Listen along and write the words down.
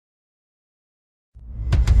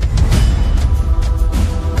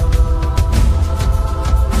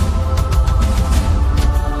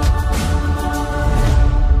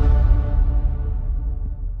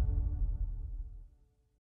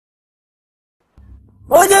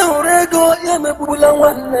Onye urego yemebula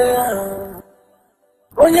nwanne ya.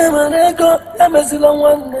 Onye merego yemezila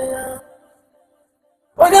nwanne ya.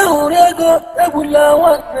 Onye urego ebula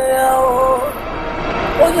nwanne ya.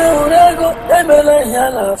 Onye urego emela ihe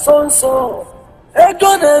na sonso.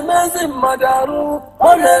 Ego na-emezi mmadaru,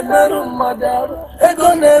 ọ na-emerụ mmadaru.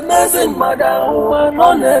 Ego na-emezi mmadaru, ọ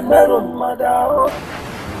na-emerụ mmadaru.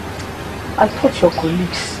 I thought your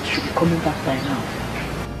colleagues should be coming back by now.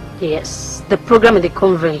 Yes, the program in the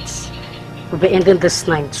convent will be ending this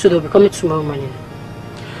night, so they'll be coming tomorrow morning.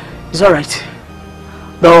 It's alright.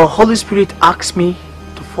 The Holy Spirit asked me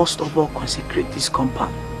to first of all consecrate this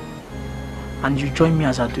compound. And you join me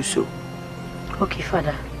as I do so. Okay,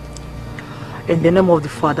 Father. In the name of the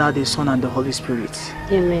Father, the Son, and the Holy Spirit.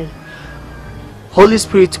 Amen. Holy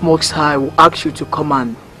Spirit Most High will ask you to come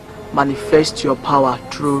and manifest your power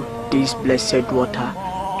through this blessed water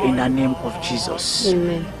in the name of Jesus.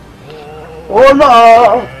 Amen. Oh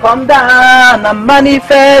Lord, come down and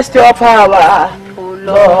manifest your power. Oh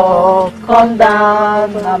Lord, come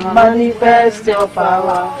down and manifest your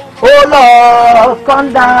power. Oh Lord,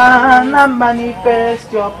 come down and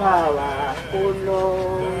manifest your power. Oh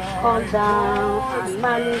Lord, come down and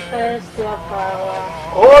manifest your power.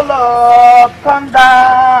 Oh Lord, come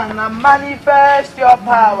down and manifest your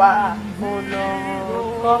power. Oh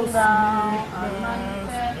Lord, come down and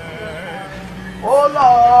manifest your power. Oh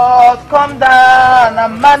Lord, come down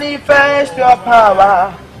and manifest your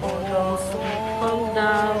power. Oh Lord, come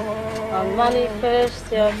down and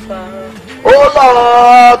manifest your power. Oh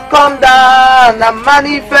Lord, come down and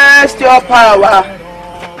manifest your power.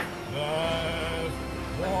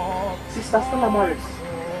 Sister Stella Morris,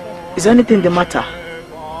 is anything the matter?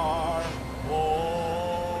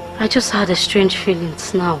 I just had a strange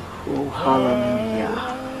feelings now. Oh,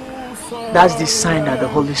 hallelujah. That's the sign that the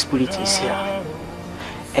Holy Spirit is here.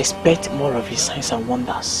 Expect more of his signs and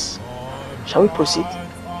wonders. Shall we proceed?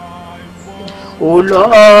 Oh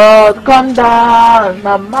Lord, come down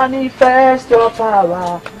and manifest your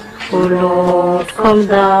power. Oh Lord, come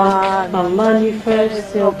down and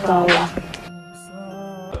manifest your power.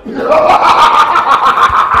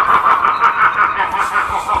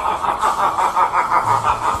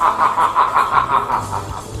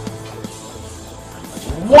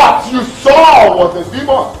 What you saw was a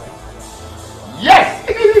demon. Yes,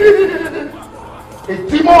 a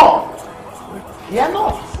demon. Fear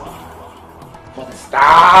not. For the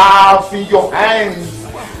staff in your hands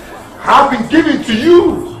have been given to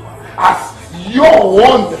you as your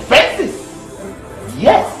own defenses.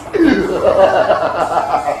 Yes.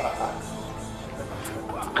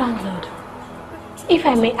 Landlord, if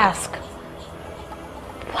I may ask,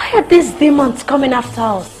 why are these demons coming after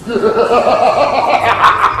us?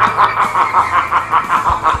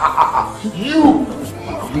 You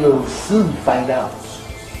will soon find out.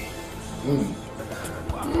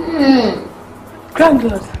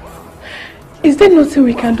 Grandlord, is there nothing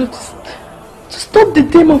we can do to stop the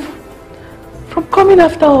demon from coming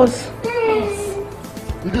after us? Yes.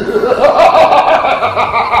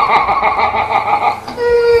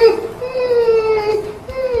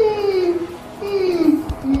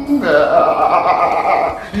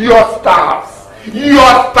 Your staffs,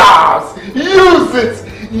 use it,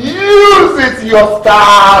 your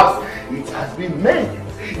staffs. It has been made,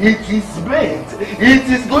 it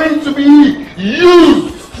is going to be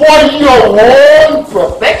used for your own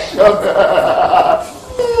protection.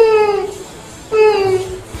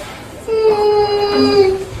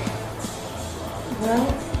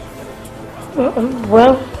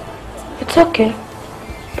 Well, it's okay,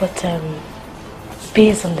 but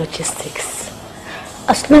based on logistics,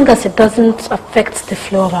 as long as it doesn't affect the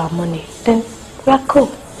flow of our money, then we're cool.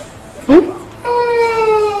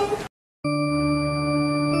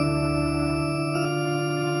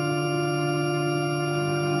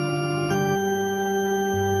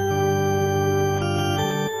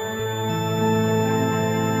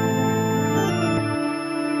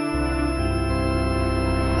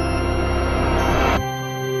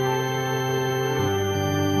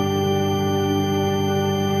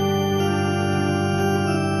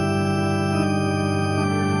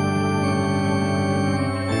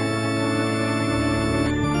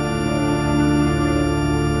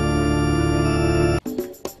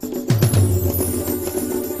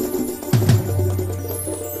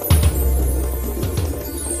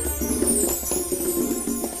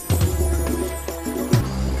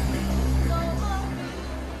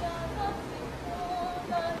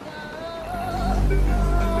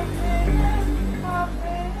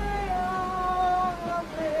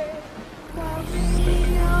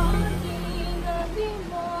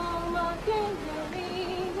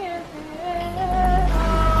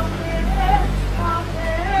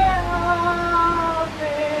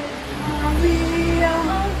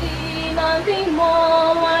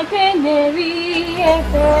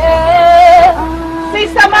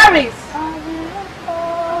 Maris!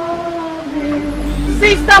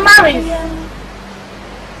 Sister Maris!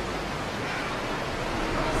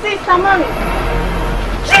 Sister Maris!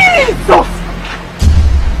 Jesus!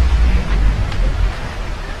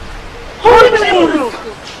 Holy Spirit!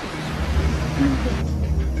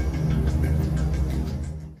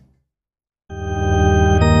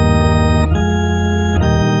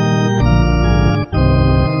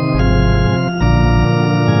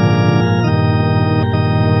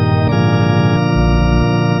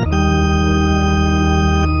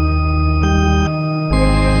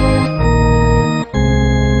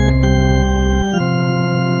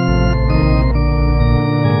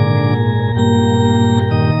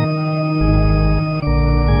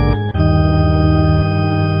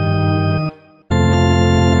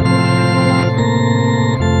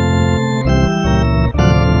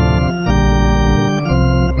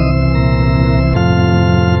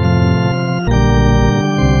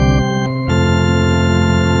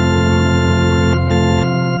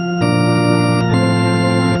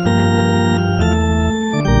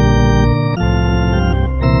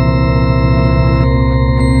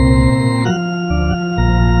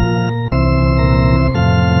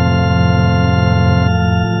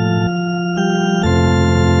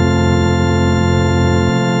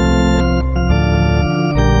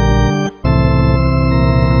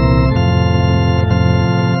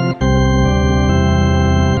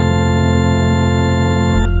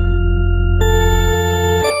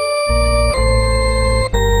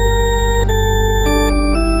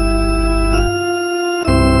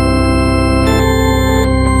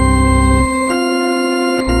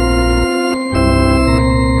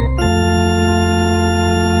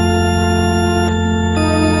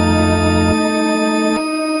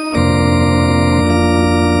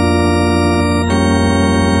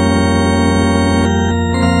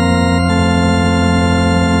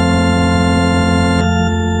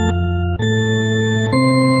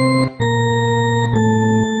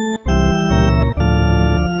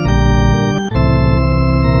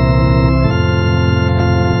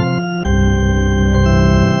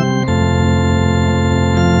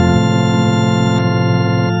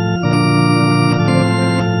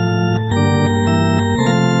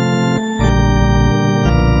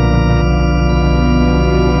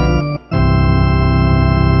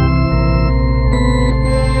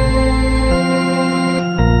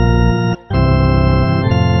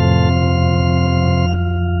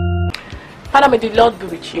 Father, may the Lord be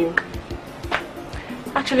with you.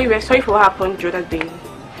 Actually, we're sorry for what happened the other day.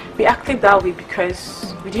 We acted that way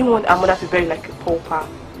because we didn't want our mother to bury like a pauper.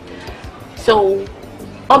 So,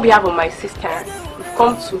 on behalf of my sister, we've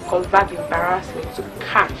come to convert the embarrassment to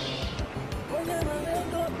cash.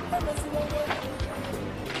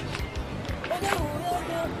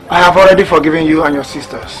 I have already forgiven you and your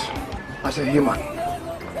sisters as a human.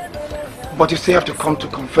 But you still have to come to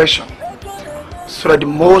confession so that the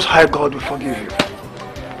Most High God will forgive you.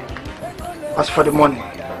 As for the money,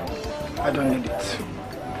 I don't need it.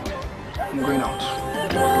 I'm going out.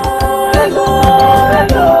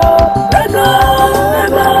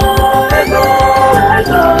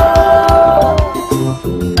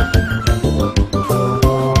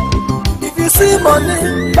 If you see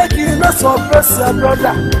money, make you not suppress your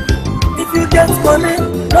brother. If you get money,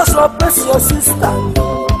 not suppress your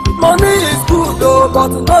sister. Money is good though, but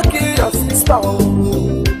not kill your sister.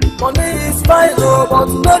 Money is fine though, but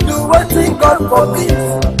not do what thing God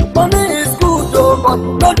forbids. Money is good though, but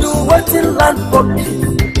not do what thing land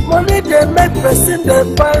forbids. Money they make person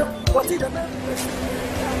they find, but it they make person.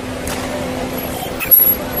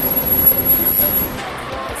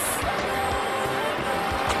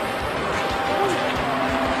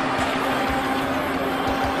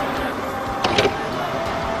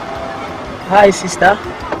 Hi, sister.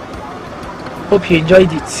 Hope you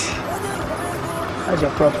enjoyed it. How's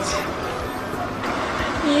your property?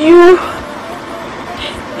 You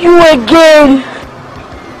again.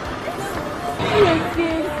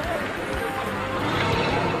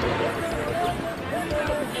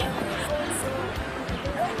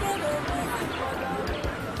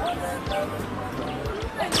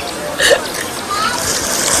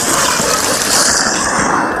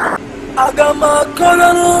 Agama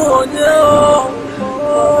kolonu onye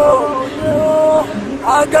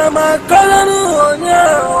Agama kolonu onye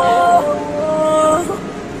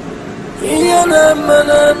Ihe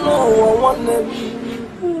na-emene n'ụwa nwanne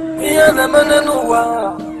m Ihe na-emene n'ụwa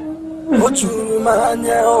o juru m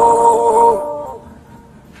anya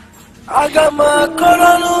Agama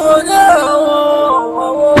kolonu onye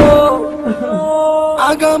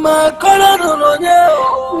Agama kolonu onye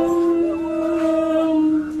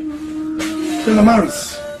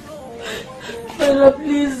Maris, Father,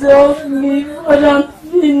 please help me. Father, I'm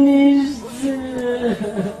finished.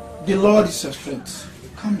 The Lord is your strength.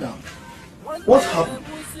 Calm down. What happened?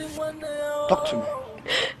 Talk to me.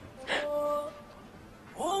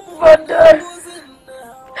 Father,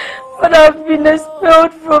 I've been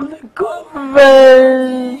expelled from the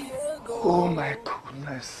convent. Oh my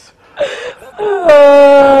goodness.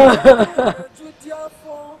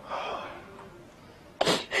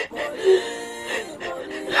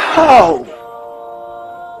 How?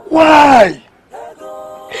 Why?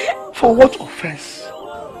 For what offense?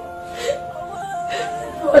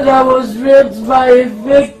 Father, I was raped by a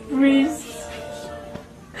fake priest.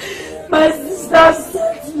 My sister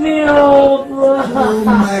set me up. Oh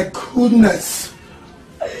my goodness.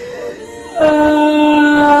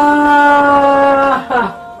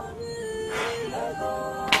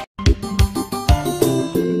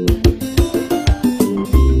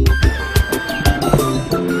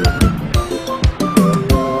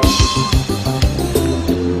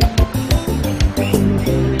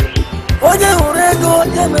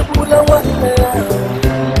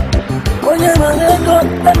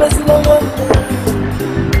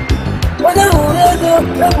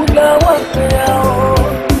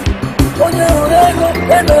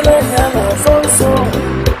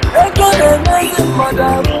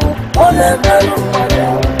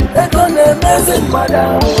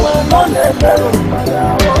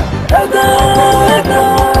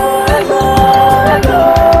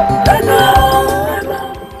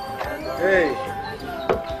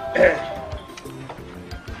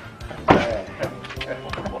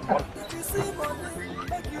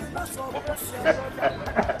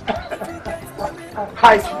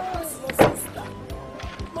 Hi.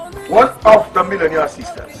 One of the millionaire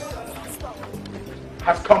sisters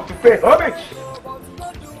has come to pay homage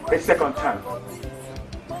a second time.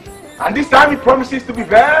 And this time it promises to be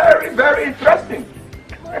very, very interesting.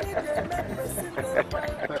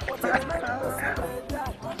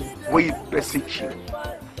 We beseech you,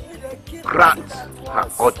 grant her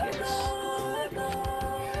audience.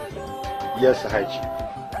 Yes, High Chief.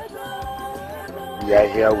 We are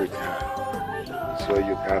here with her, so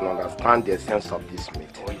you can understand the essence of this meeting.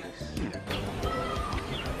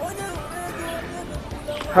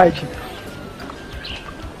 Hi, Chief.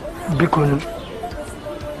 Bikun,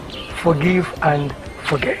 forgive and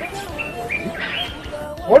forget.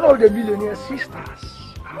 One of the millionaire sisters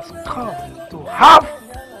has come to have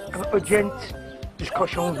an urgent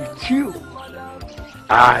discussion with you.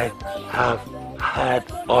 I have heard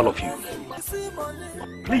all of you.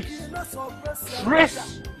 Please,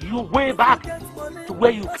 trace your way back to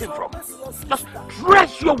where you came from. Just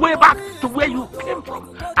trace your way back to where you came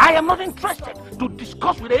from. I am not interested to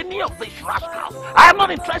discuss with any of these rascals. I am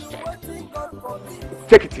not interested.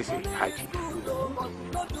 Take it easy, High Chief.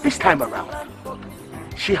 This time around,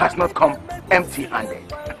 she has not come empty-handed.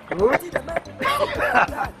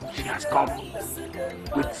 She has come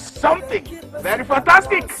with something very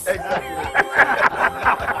fantastic. Exactly.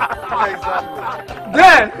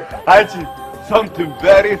 Then, High Chief, something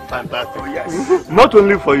very fantastic. Oh, yes. Not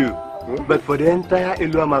only for you, but for the entire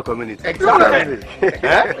Iluama community. Exactly.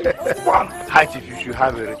 High Chief, you should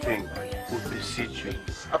have everything. We beseech you,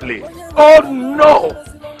 please. Oh no!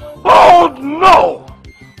 Oh no!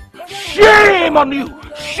 Shame on you!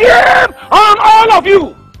 Shame on all of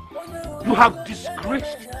you! You have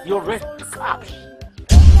disgraced your red caps.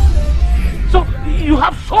 So you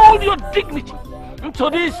have sold your dignity to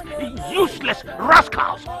these useless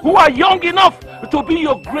rascals who are young enough to be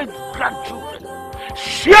your great-grandchildren.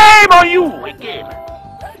 Shame on you again!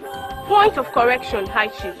 Point of correction, High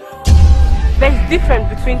Chief. There's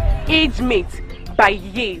difference between age mate by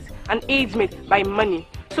years and age mate by money.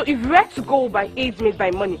 So if we're to go by age mate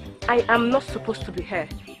by money, I am not supposed to be here.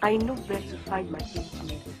 I know where to find my age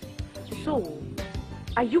mate. So,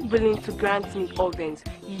 are you willing to grant me audience,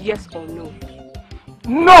 yes or no?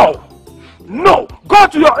 No! No! Go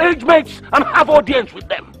to your age mates and have audience with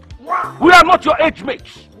them. Why? We are not your age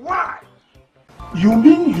mates. Why? You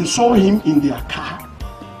mean you saw him in their car?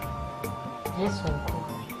 Yes, Uncle.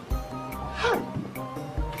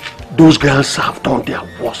 Those girls have done their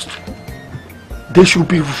worst. They should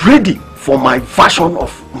be ready for my version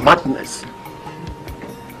of madness.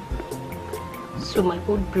 So my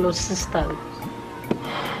old blood sister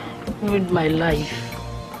ruined my life.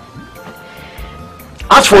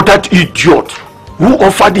 As for that idiot who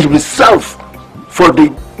offered himself for the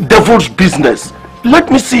devil's business, let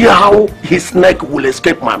me see how his neck will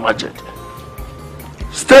escape my magic.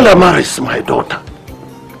 Stella marries my daughter.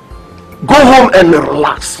 Go home and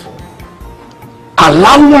relax.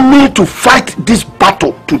 Allow me to fight this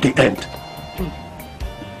battle to the end.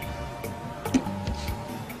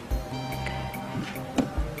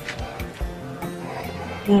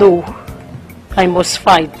 No, I must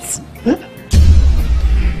fight. Huh?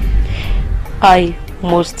 I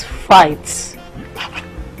must fight.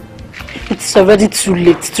 It's already too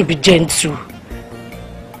late to be gentle.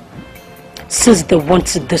 Since they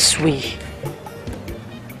want it this way,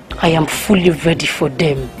 I am fully ready for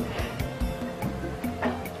them.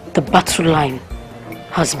 The battle line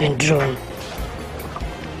has been drawn.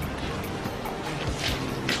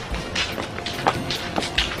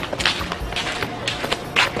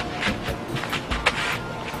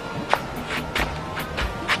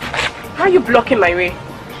 Why are you blocking my way?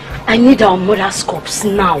 I need our mother's corpse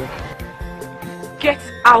now. Get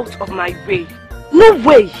out of my way. No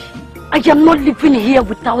way! I am not living here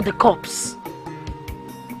without the corpse.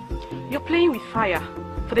 You're playing with fire.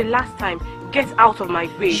 For the last time, get out of my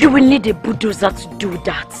way. You will need a bulldozer to do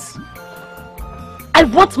that. I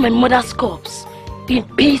want my mother's corpse in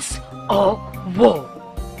peace or war.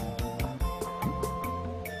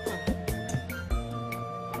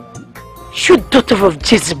 You daughter of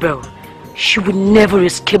Jezebel, she will never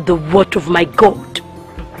escape the wrath of my God.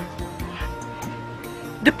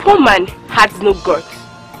 The poor man has no God.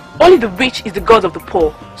 Only the rich is the God of the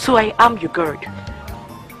poor. So I am your God.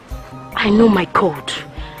 I know my God.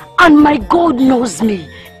 And my God knows me.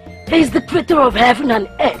 He is the creator of heaven and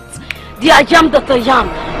earth. The I am that I am.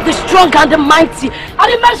 The strong and the mighty. At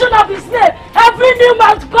the mention of his name, every knee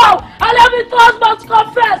must bow and every tongue must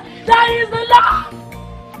confess that he is the Lord.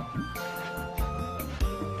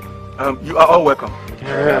 You are all welcome.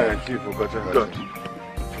 Yeah, Chief Okocha. Good.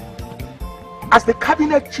 As the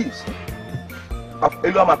cabinet chiefs of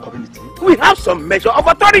Eluama community, we have some measure of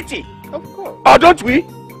authority. Of course. Or don't we?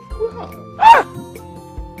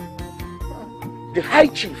 The High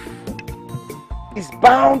Chief is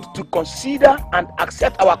bound to consider and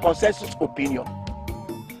accept our consensus opinion.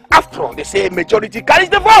 After all, they say majority carries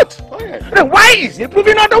the vote. Oh, yeah. Then why is he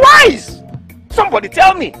proving otherwise? Somebody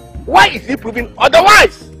tell me, why is he proving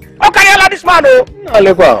otherwise? How can you allow this man?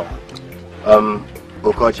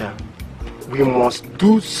 Okocha, we must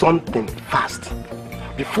do something fast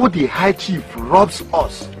before the High Chief robs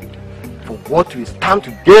us for what we stand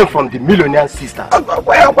to gain from the millionaire sisters. No,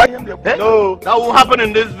 that will happen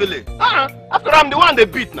in this village. After I'm the one they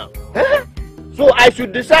beat now. So I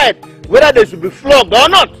should decide whether they should be flogged or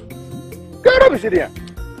not.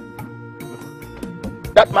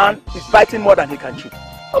 That man is fighting more than he can chew.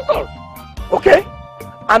 Of course. Okay?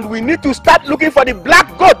 And we need to start looking for the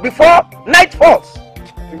black goat before night falls.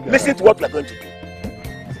 Listen to what we are going to do.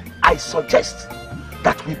 I suggest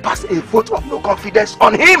that we pass a vote of no confidence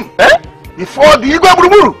on him before the Igwe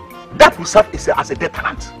Buruburu. That will serve as a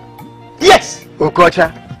deterrent. Yes!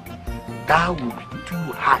 Okocha, that will be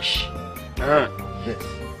too harsh. Yes.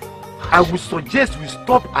 I would suggest we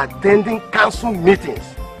stop attending council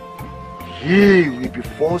meetings. He will be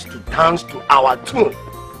forced to dance to our tune.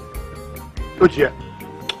 Ojia,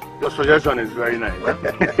 your suggestion is very nice.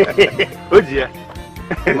 Ojia,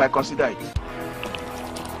 you might consider it.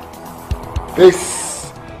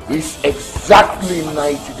 This is exactly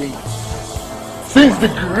 90 days since the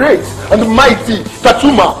great and mighty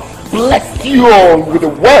Tatuma blessed you all with the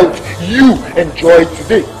wealth you enjoy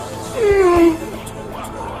today.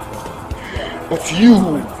 But you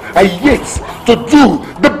are yet to do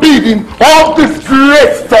the bidding of this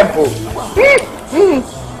great temple.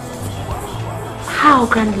 How,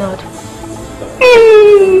 Grandlord?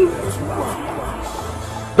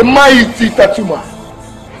 The mighty Tatuma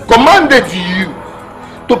commanded you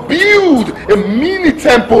to build a mini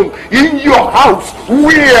temple in your house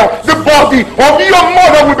where the body of your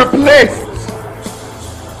mother will be placed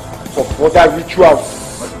for further rituals.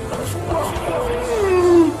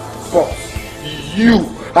 But you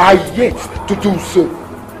are yet to do so.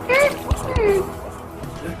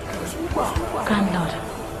 Grandlord,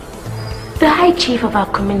 the High Chief of our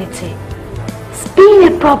community is being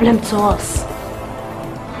a problem to us.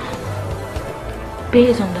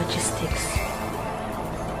 Based on logistics,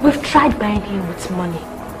 we've tried buying him with money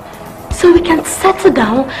so we can settle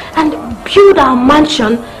down and build our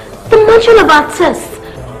mansion, the mansion of our taste,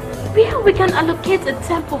 where we can allocate a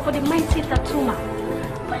temple for the mighty Tatuma.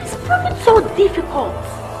 But it's proving so difficult.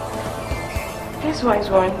 Guess wise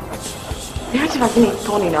one? The High Chief has been a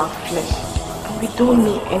thorn in our flesh, and we don't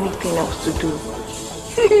know anything else to do.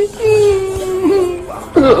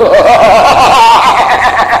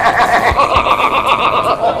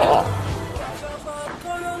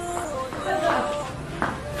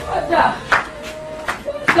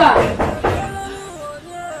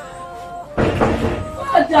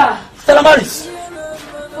 Stella Maris,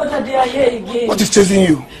 They are here again. what is chasing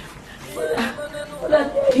you? They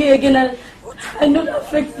are here again, and I know that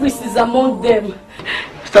fake priest is among them.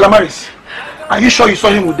 Stella Maris, are you sure you saw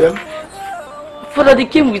him with them? Father, they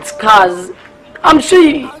came with cars. I'm sure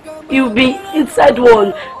you'll be inside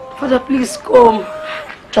one. Father, please come.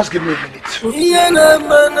 Just give me a minute.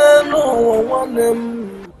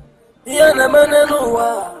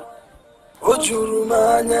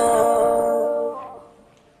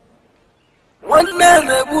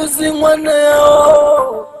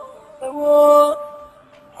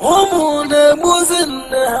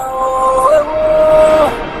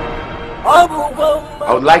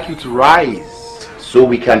 I would like you to rise so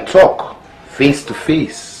we can talk face to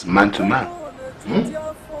face, man to man.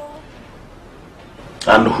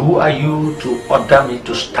 And who are you to order me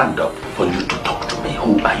to stand up for you to talk to me?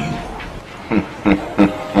 Who are you?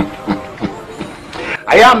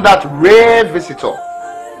 I am that rare visitor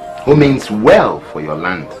who means well for your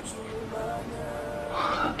land.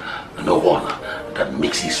 No one that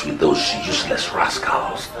mixes with those useless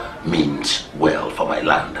rascals means well for my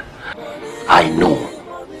land. I know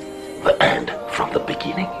the end from the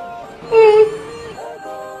beginning.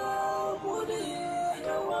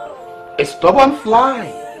 A stubborn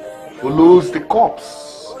fly follows the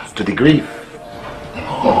corpse to the grave.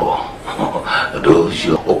 Oh, those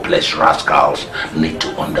you hopeless rascals need to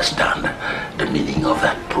understand the meaning of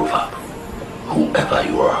that proverb. Whoever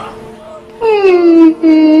you are.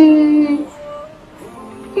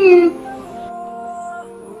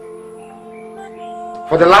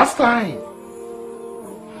 For the last time,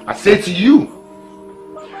 I say to you,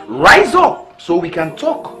 rise up so we can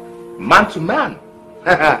talk man to man,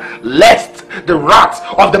 lest the wrath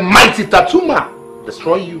of the mighty Tatuma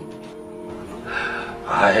destroy you.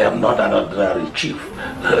 I am not an ordinary chief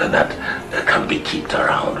that can be kept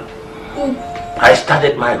around. I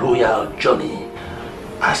started my royal journey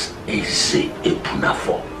as Eze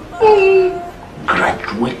Epunafo,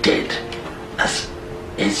 graduated as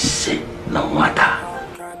Eze Namwata,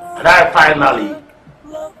 and I finally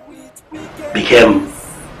became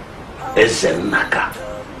Eze Naka.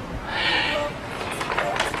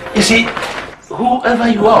 You see, whoever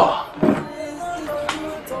you are,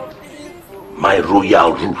 my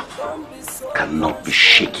royal roof cannot be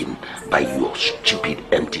shaken by your stupid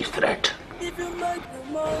empty threat.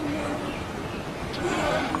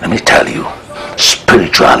 Let me tell you,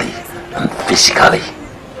 spiritually and physically,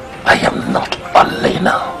 I am not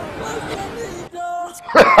Elena.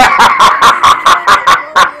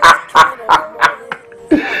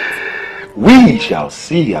 We shall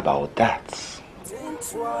see about that.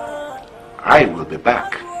 I will be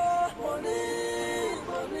back.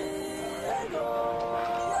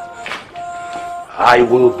 I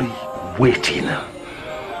will be waiting.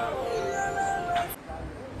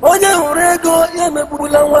 Onye hụrụ ego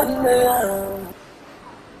emegbula nwanne ya.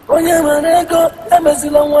 Onye nwere ego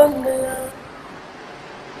emezila nwanne ya.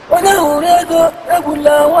 Onye hụrụ ego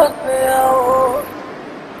egbula nwanne ya.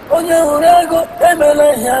 Onye hụrụ ego emela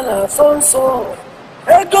ihe na nso nso.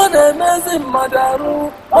 Ego na-emezi mmadụ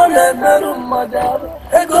arụ, ọ na-emerụ mmadụ arụ.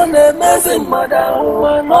 Ego na-emezi mmadụ arụ,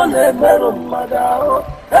 ọ na-emerụ mmadụ arụ.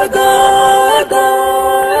 Ego, ego,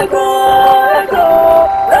 ego, ego,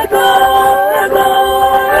 ego, ego,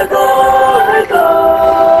 ego, ego.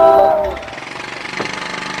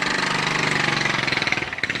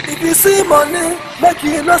 If you see money, make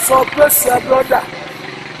you not suppress your brother.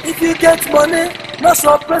 If you get money, not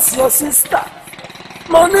suppress your sister.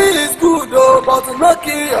 Money is good, oh, but not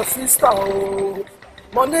kill your sister, oh.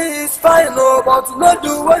 Money is fine, oh, but not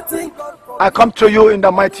do what thing. I come to you in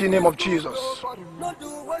the mighty name of Jesus.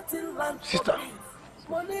 Sister,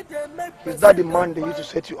 is that the man they used to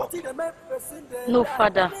set you up? No,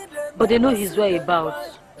 Father, but they know his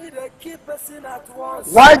whereabouts.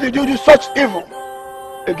 Why did you do such evil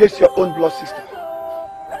against your own blood sister?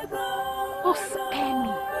 Oh, spare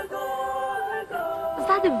me. Is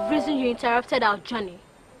that the reason you interrupted our journey?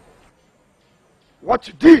 What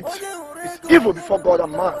you did is evil before God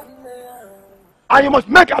and man. And you must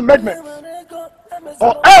make amendments,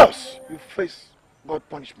 or else you face God's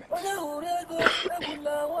punishment.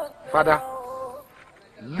 Father,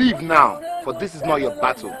 leave now, for this is not your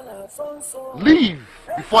battle. Leave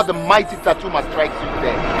before the mighty Tatuma strikes you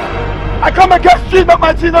dead. I come against you in the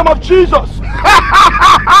mighty name of Jesus.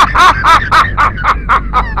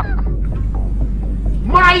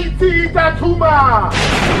 Mighty Tatuma!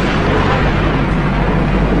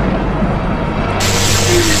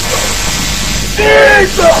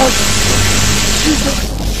 Jesus! Jesus!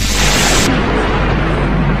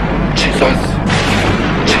 Jesus!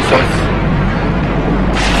 Jesus!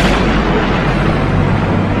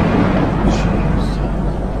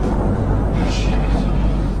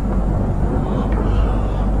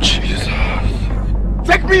 Jesus!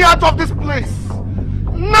 Take me out of this place!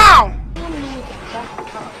 Now!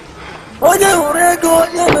 Onye urego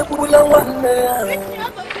yemekula nwanne ya.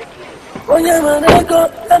 Onye urego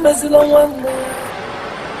yemezila nwanne ya.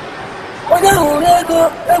 Onye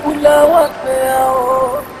urego ebula nwanne ya.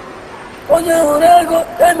 Onye urego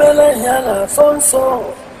emele ya na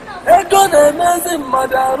sonso. Ego na-emezi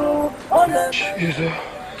mmadụ Jesus.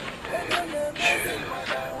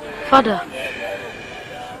 Father,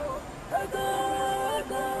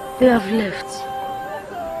 they have left.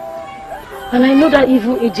 And I know that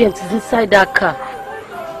evil agent is inside that car.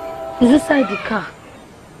 He's inside the car.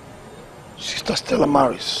 Sister Stella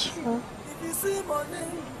Maris.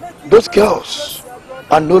 Those girls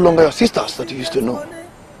are no longer your sisters that you used to know.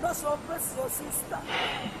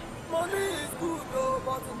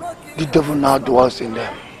 The devil now dwells in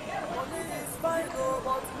them.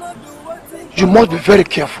 You must be very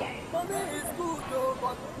careful.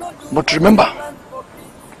 But remember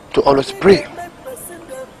to always pray,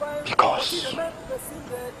 because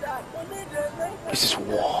this is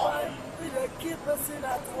war.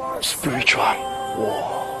 Spiritual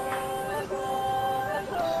war.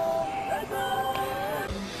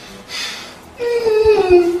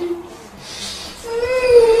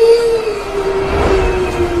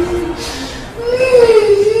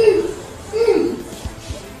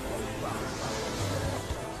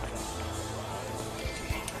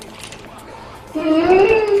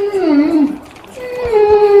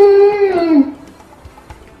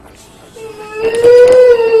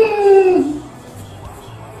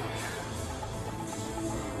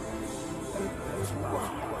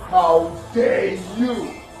 How dare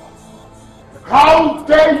you? How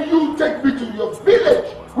dare you take me to your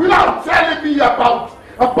village without telling me about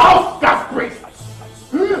that priest?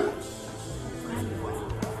 We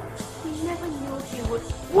never knew he would.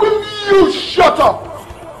 Will you shut up?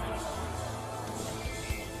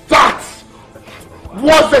 That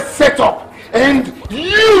was a setup, and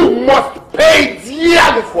you must pay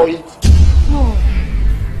dearly for it. No,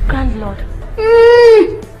 Grandlord.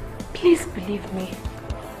 Please believe me.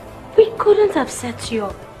 We couldn't have set you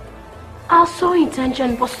up. Our sole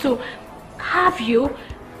intention was to have you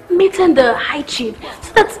meeting the High Chief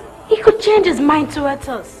so that he could change his mind towards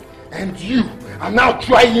us. And you are now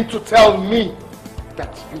trying to tell me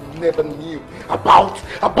that you never knew about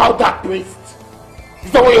that priest.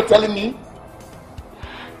 Is that what you're telling me?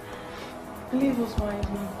 Believe us, wise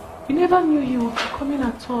man. We never knew he would be coming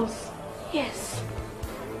at us. Yes.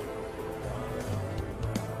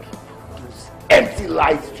 Empty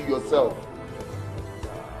lies to yourself.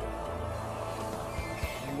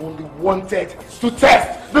 You only wanted to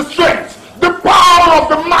test the strength, the power of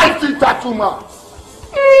the mighty Tatuma.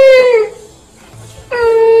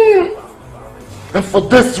 And for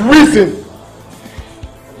this reason,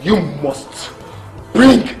 you must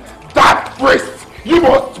bring that priest. You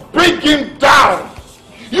must bring him down.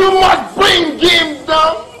 You must bring him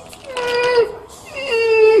down.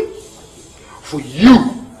 For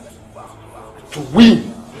you to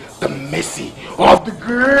win the mercy of the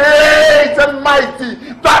great and mighty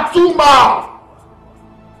Tatuma.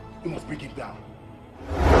 You must bring him down.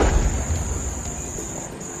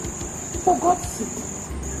 For God's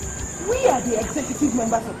sake, we are the executive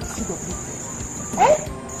members of the CW. Eh?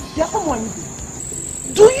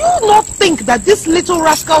 Do you not think that these little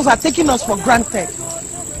rascals are taking us for granted?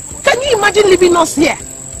 Can you imagine leaving us here?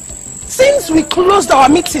 Since we closed our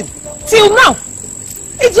meeting, till now,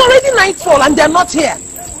 it's already nightfall and they're not here.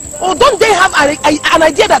 Or don't they have an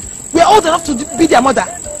idea that we're old enough to be their mother?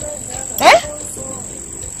 Eh?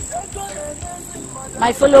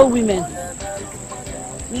 My fellow women,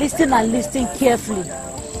 listen and listen carefully.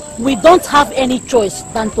 We don't have any choice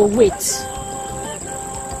than to wait.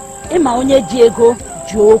 Ima onye ji ego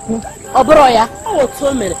ji okwu. Oboro ya, otu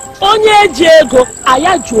o mere. Onye ji ego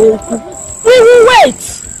aya ji okwu. We will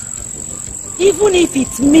wait. Even if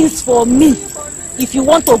it means for me, if you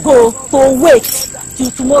want to go, to wait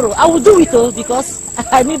till tomorrow. I will do it because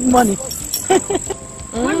I need money.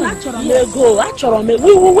 We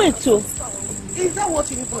will wait too. Is that what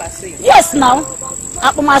you people are saying? Yes, now.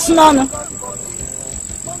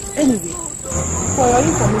 Anyway, for your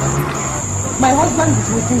information, my husband is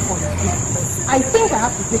waiting for me. I think I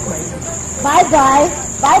have to take my leave. Bye-bye.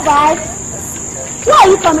 Bye-bye. Why are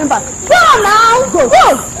you coming back? Go now. Go.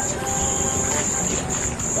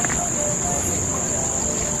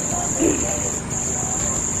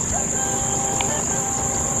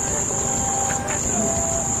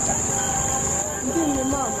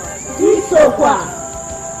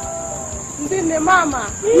 Ndine mama.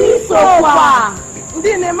 Isokwa.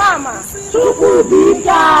 Ndine mama. Chukwu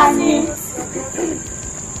bika anyị.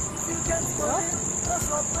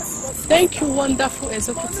 Thank you, wonderful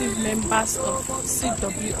executive members of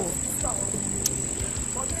CWO.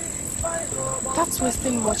 That's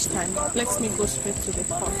wasting much time. Let me go straight to the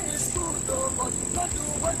point.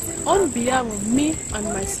 On behalf of me and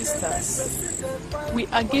my sisters, we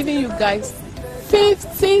are giving you guys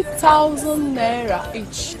 50,000 naira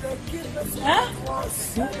each. Huh?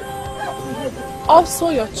 Also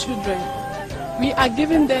your children, we are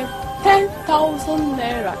giving them 10,000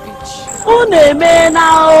 naira each. Oh, no, man,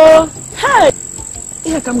 now. Hey!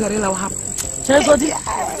 Here come Garilla, what happened?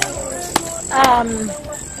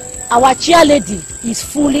 Our chair lady is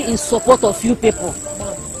fully in support of you people.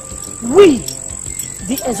 We,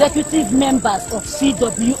 the executive members of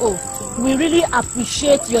CWO, we really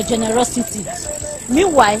appreciate your generosity.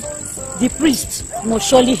 Meanwhile, the priest must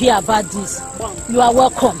surely hear about this. You are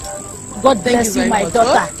welcome. God bless you, my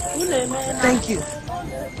daughter. Thank you.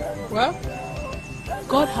 Well,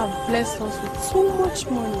 God have blessed us with so much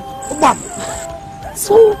money.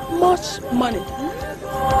 So much money.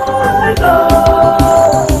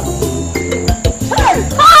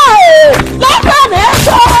 Hey! Let her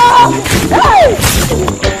Hey!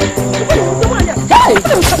 Hey!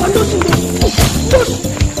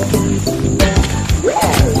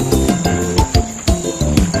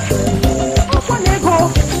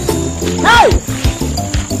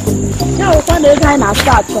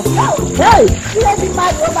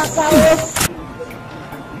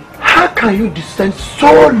 How can you descend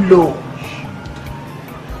so low?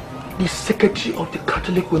 The secretary of the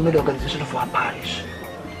Catholic Women Organization of our parish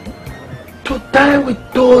to die with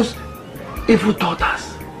those evil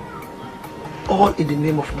daughters, all in the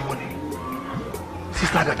name of money.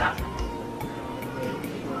 Sister Agatha,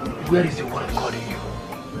 where is the word of God in you?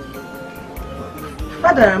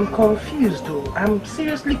 Father, I'm confused though. I'm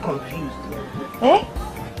seriously confused. Eh?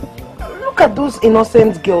 Look at those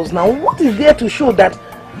innocent girls now. What is there to show that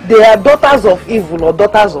they are daughters of evil or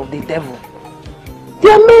daughters of the devil? They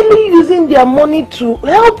are mainly using their money to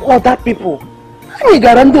help other people.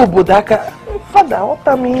 Father, what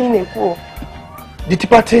I mean? The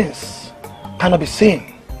deeper things cannot be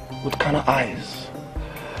seen with carnal eyes.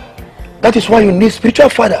 That is why you need spiritual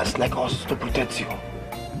fathers like us to protect you.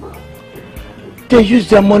 They use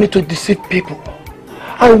their money to deceive people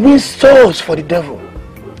and win souls for the devil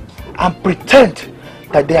and pretend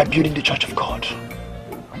that they are building the church of God.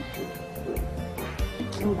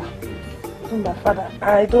 Father,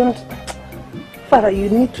 I don't... Father, you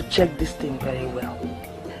need to check this thing very well.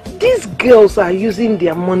 These girls are using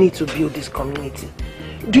their money to build this community.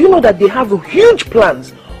 Do you know that they have huge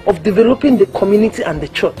plans of developing the community and the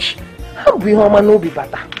church?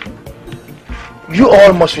 You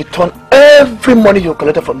all must return every money you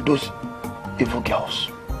collected from those evil girls.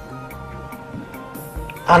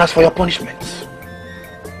 And as for your punishments,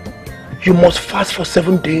 you must fast for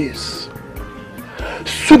 7 days.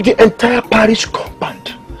 Sweep the entire parish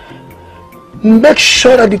compound. Make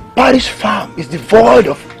sure that the parish farm is devoid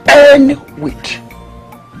of any weed.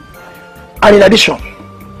 And in addition,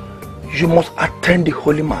 you must attend the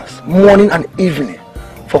Holy Mass morning and evening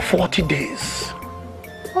for 40 days.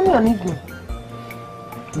 Morning and evening?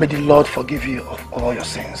 May the Lord forgive you of all your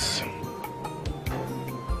sins.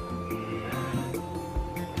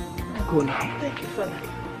 Go now. Thank you, Father.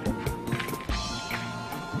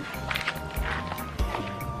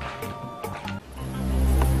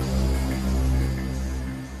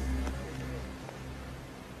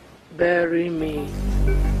 Bury me,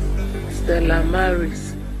 Stella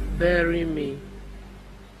Maris, bury me.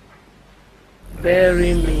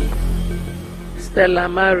 Bury me, Stella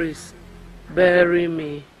Maris, bury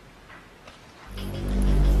me.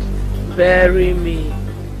 Bury me,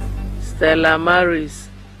 Stella Maris,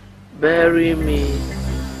 bury me.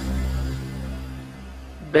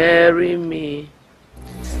 Bury me,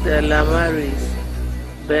 Stella Maris,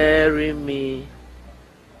 bury me.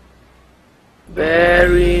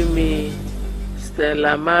 Bury me,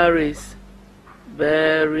 Stella Maris,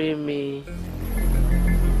 bury me.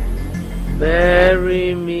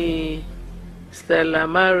 Bury me, Stella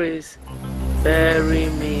Maris, bury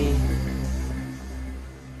me.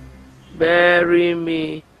 Bury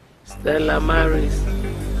me, Stella Maris,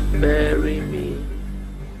 bury me.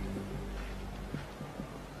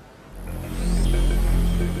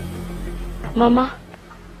 Mama.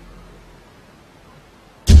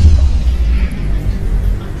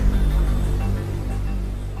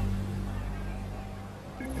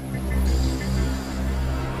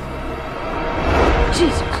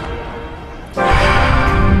 Jesus.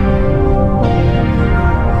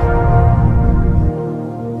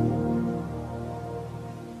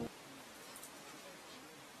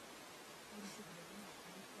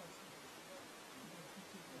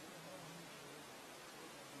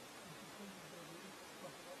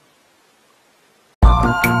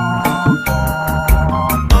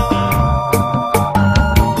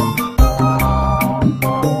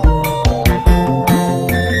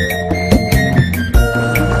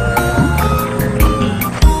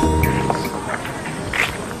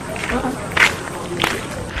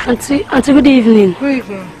 Auntie, good evening. Good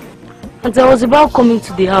evening. Auntie, I was about coming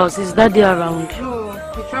to the house. Is Daddy around? No,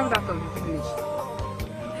 he traveled out of the village.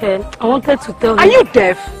 Hey, I wanted to tell you. Are you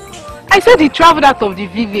deaf? I said he traveled out of the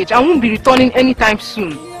village. I won't be returning anytime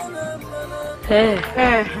soon. Hey.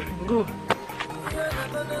 Go.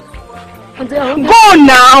 Auntie, go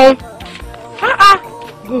now!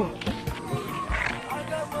 Go.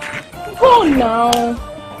 Go now!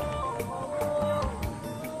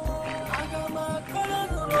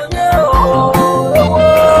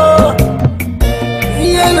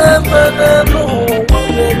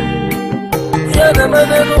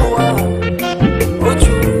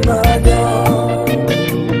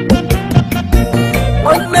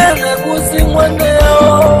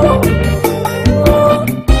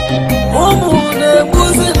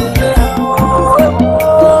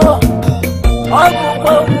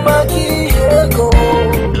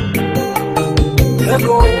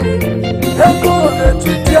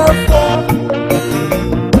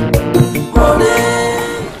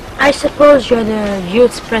 I suppose you're the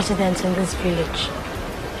youth president in this village.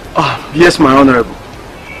 Yes, my honorable.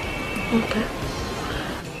 Okay.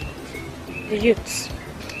 The youths,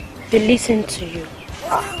 they listen to you.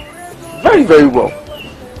 Very, very well,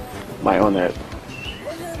 my honorable.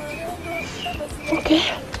 Okay.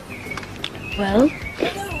 Well,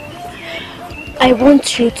 I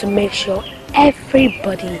want you to make sure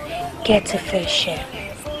everybody gets a fair share.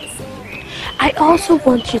 I also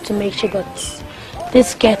want you to make sure that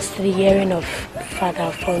this gets to the hearing of Father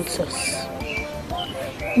Alphonsus.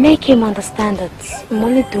 Make him understand that I'm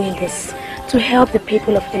only doing this to help the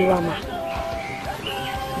people of Iluama.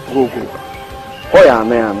 Go. Oh yeah,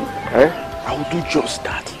 man. I will do just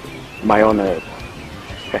that, my honorable.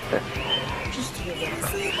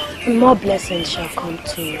 More blessings shall come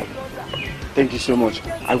to you. Thank you so much.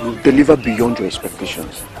 I will deliver beyond your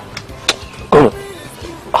expectations. Go.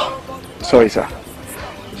 Sorry, sir.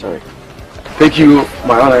 Sorry. Thank you,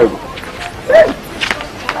 my honorable.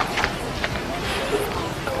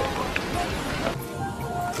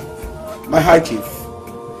 My High Chief,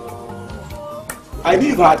 I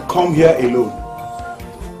knew if I had come here alone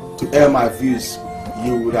to air my views,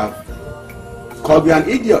 you would have called me an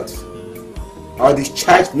idiot or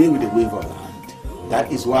discharged me with a wave of the hand.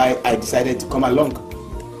 That is why I decided to come along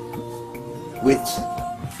with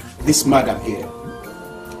this madam here.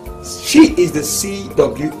 She is the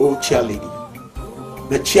CWO chairlady,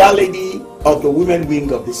 the chairlady of the women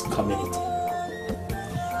wing of this community.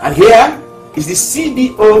 And here is the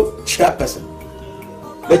CBO chairperson,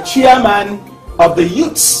 the chairman of the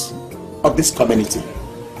youths of this community.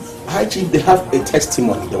 High Chief, they have a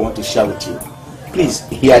testimony they want to share with you. Please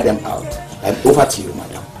hear them out. And over to you,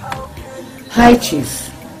 madam. High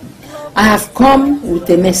Chief, I have come with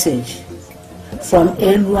a message from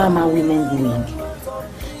Iluama Women Wing.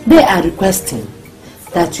 They are requesting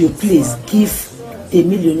that you please give the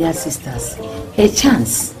Millionaire Sisters a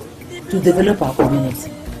chance to develop our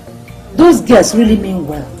community. Those girls really mean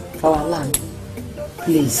well for our land.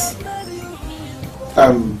 Please.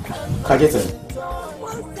 Kajete,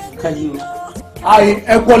 can you... I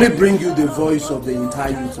equally bring you the voice of the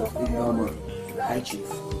entire youth of Iluama, High Chief.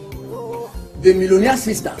 The Millionaire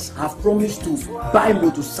Sisters have promised to buy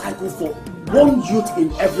motorcycles for one youth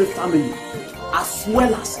in every family, as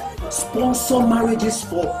well as sponsor marriages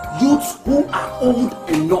for youths who are old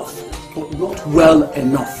enough but not well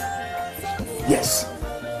enough. Yes.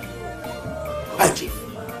 High Chief,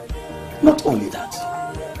 not only that,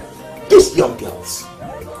 these young girls,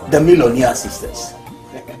 the Millionaire Sisters,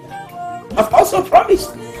 have also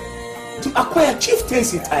promised to acquire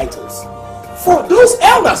chieftaincy titles for those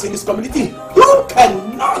elders in this community who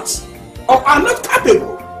cannot or are not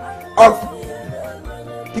capable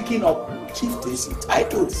of picking up chieftaincy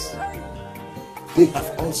titles. They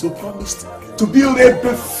have also promised to build a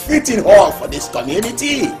befitting hall for this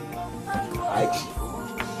community.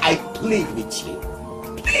 I plead with you,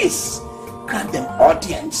 please grant them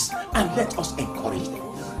audience and let us encourage them.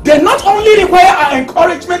 They not only require our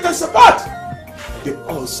encouragement and support, they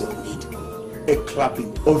also need a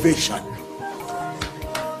clapping ovation.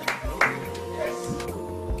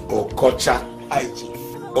 Okocha, High Chief.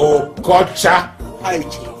 Okocha, High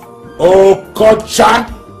Chief. Okocha,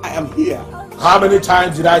 I am here. How many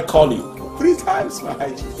times did I call you? 3 times, my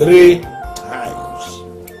High Chief. 3 times.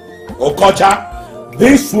 Okocha,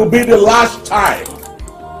 this will be the last time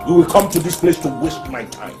you will come to this place to waste my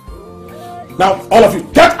time. Now, all of you,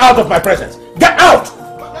 get out of my presence. Get out!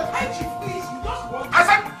 High Chief, please, I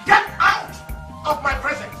said, get out of my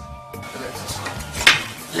presence.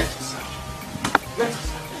 Let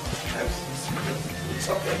us. It's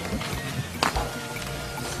okay.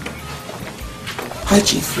 High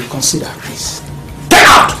Chief, reconsider, please. Get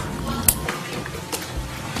out!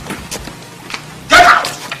 Get out!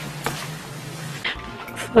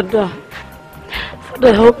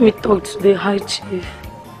 Father, help me talk to the High Chief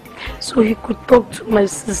so he could talk to my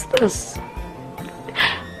sisters,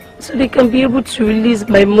 so they can be able to release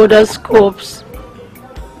my mother's corpse.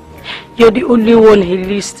 You're the only one he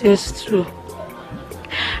listens to.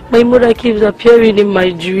 My mother keeps appearing in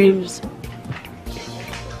my dreams.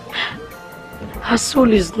 Her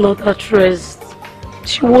soul is not at rest.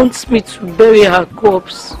 She wants me to bury her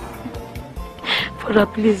corpse. Father,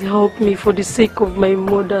 please help me for the sake of my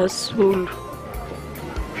mother's soul.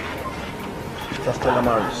 Stella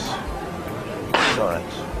Maris. It's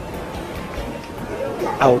alright.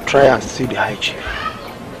 I will try and see the High Chief.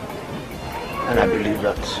 And I believe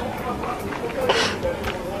that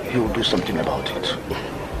he will do something about it.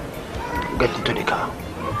 Get into the car.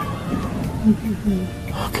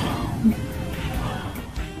 Okay.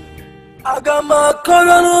 Agama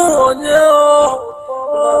kolonu onye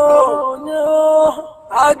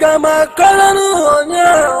Agama kolonu onye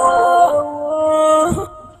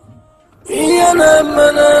Iye na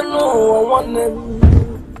menenu wanem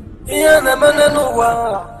Iye na menenu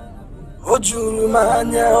wa Ojuru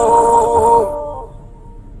manya o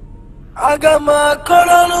Agama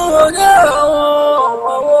kolonu onye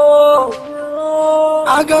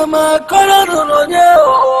Agama kolonu onye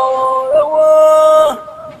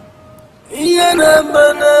Iye na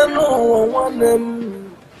menenu wanem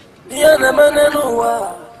Iye na menenu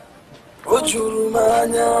wa Ojuru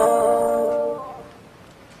manya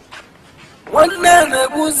Nwanne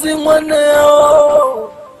na-egbuzi nwanne ya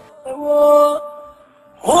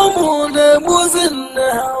ụmụ na-egbuzi nne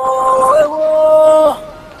ha.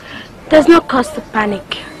 There's no cause to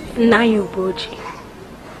panic, Nayu Boji.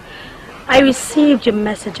 I received your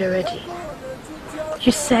message already.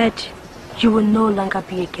 You said you will no longer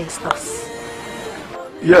be against us.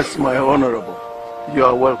 Yes, my honorable. You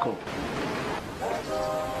are welcome.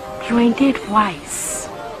 You are indeed wise.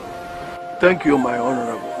 Thank you, my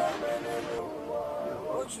honorable.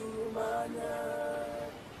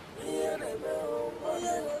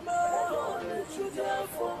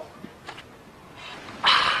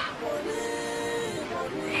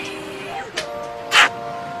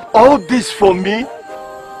 All this for me?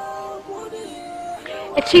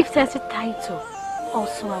 A chieftaincy title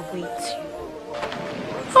also awaits you.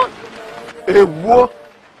 A war?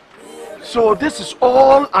 So this is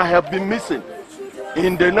all I have been missing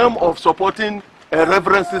in the name of supporting a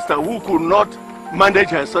reverend sister who could not manage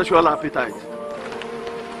her sexual appetite.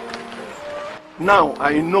 Now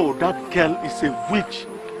I know that girl is a witch.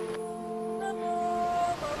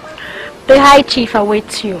 The High Chief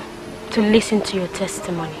awaits you to listen to your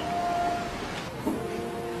testimony.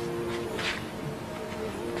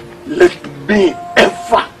 Let me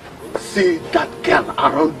ever see that girl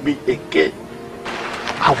around me again.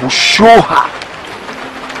 I will show her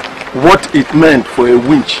what it meant for a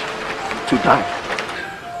witch to die.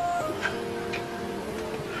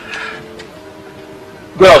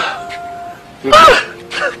 Well,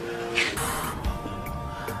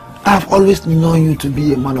 I've always known you to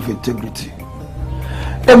be a man of integrity.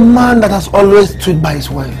 A man that has always stood by his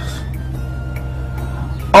wives.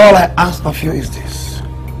 All I ask of you is this.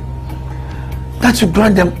 That you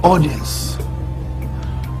grant them audience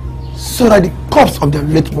so that the corpse of their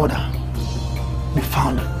late mother be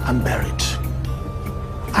found and buried.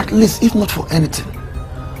 At least, if not for anything,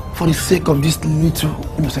 for the sake of this little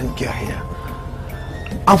innocent girl here,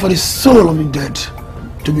 and for the soul of the dead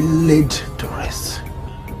to be laid to rest.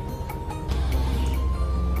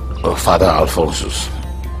 Oh, Father Alphonsus,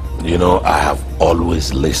 you know I have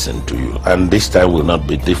always listened to you, and this time will not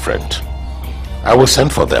be different. I will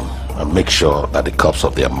send for them and make sure that the corpse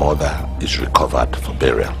of their mother is recovered for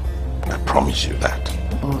burial. I promise you that.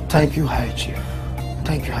 Oh, thank you, High Chief.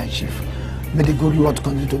 Thank you, High Chief. May the good Lord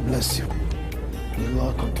continue to bless you. May the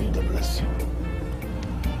Lord continue to bless you.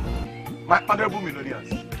 My honorable millionaires,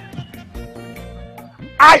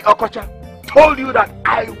 I, Okocha, told you that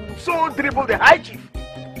I would so dribble the High Chief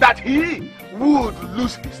that he would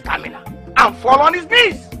lose his stamina and fall on his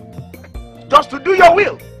knees just to do your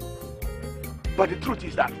will. But the truth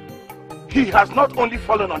is that he has not only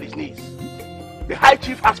fallen on his knees, the High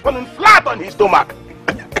Chief has fallen flat on his stomach.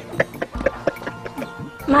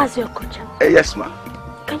 Mazi Okocha. Yes, ma'am.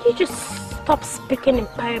 Can you just stop speaking in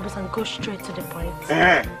parables and go straight to the point?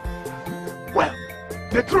 Well,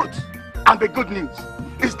 the truth and the good news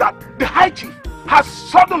is that the High Chief has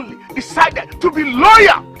suddenly decided to be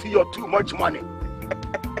loyal to your too much money.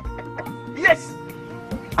 Yes.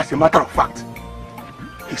 As a matter of fact,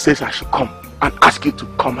 he says I should come and ask you to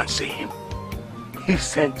come and see him. he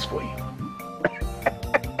sent for you.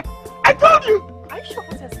 I told you! Are you sure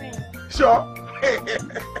what you're saying? Sure?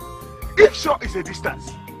 If sure is a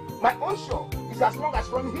distance, my own sure is as long as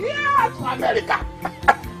from here to America.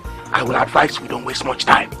 I will advise we don't waste much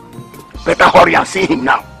time. Better hurry and see him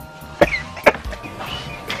now.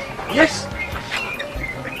 Yes?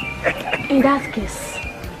 In that case,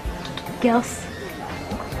 girls,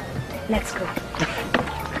 let's go.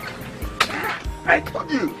 I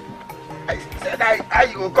told you. I said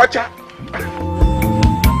I will gotcha.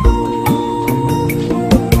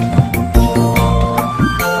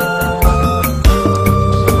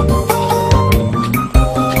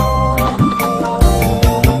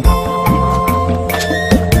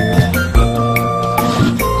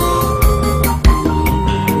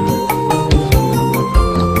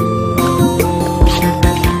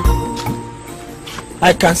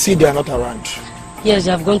 I can see they are not around. Yes,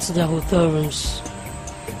 they have gone to their hotel rooms.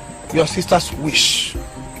 Your sister's wish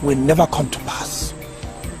will never come to pass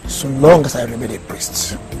so long as I remain a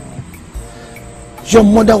priest. Your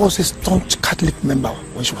mother was a staunch Catholic member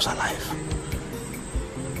when she was alive.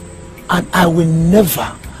 And I will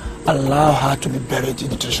never allow her to be buried in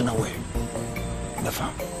the traditional way. Never.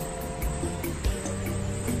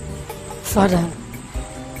 Father,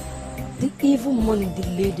 the evil money they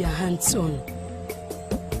laid their hands on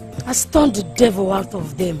has turned the devil out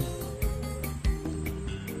of them.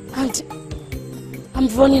 And I'm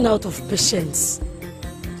running out of patience.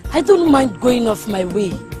 I don't mind going off my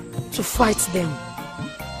way to fight them.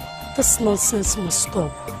 This nonsense must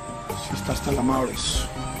stop. Sister Stella Maris,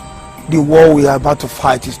 the war we are about to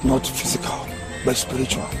fight is not physical, but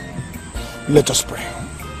spiritual. Let us pray.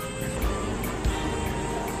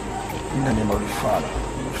 In the name of the Father,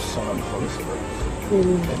 of the Son, and the Holy Spirit.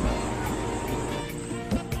 Amen.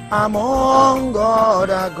 Among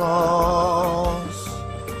other gods,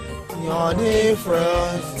 your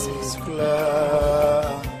difference is clear.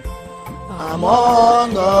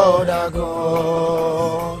 Among other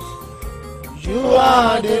gods, you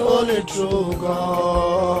are the only true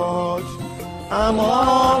God.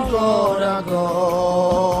 Among other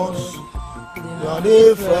gods, your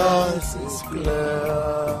difference is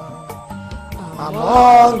clear.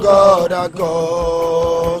 Among other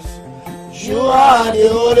gods, you are the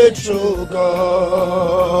only true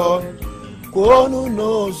God. Konu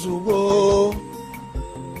knows you go.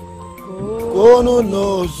 Konu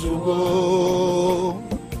knows you go.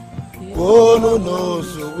 Konu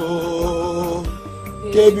knows you go.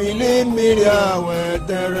 Kebili miria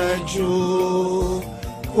wetereju.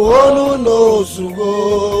 Konu knows you go.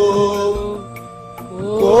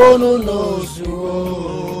 Konu knows you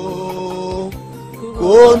go.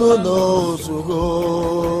 Konu knows you go.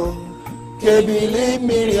 Kebili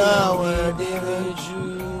miria wetereju.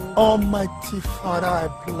 Almighty Father, I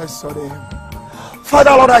bless your name.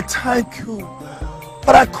 Father, Lord, I thank you.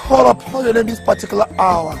 But I call upon you in this particular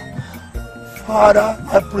hour. Father,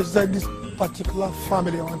 I present this particular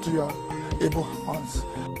family unto your able hands.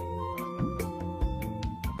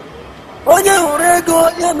 Onye urego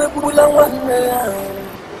yemebula nwanne ya.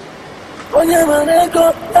 Onye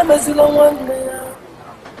marego emezila nwanne ya.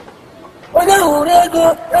 Onye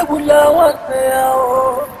urego ebula nwanne ya.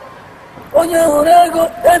 Onye urego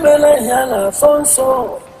emela ihe na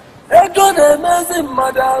sonso. Ego na-emezi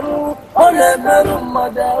mmadaru, ọ na-emerụ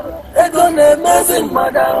mmadaru. Ego na-emezi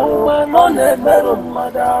mmadaru, ọ na-emerụ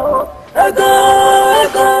mmadaru. Ego,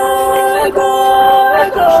 ego, ego,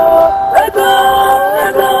 ego, ego,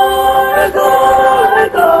 ego, ego,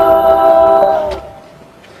 ego.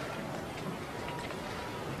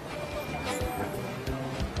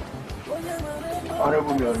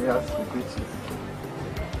 Honorable Millionaires, we greet you.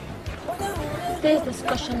 Today's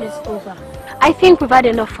discussion is over. I think we've had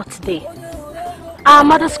enough for today. Our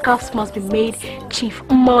mother's corpse must be made Chief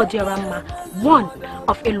Modiorama, one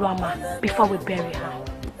of Iluama, before we bury her.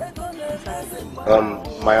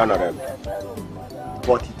 My honorable,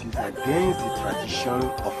 but it is against the tradition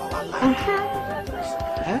of our land.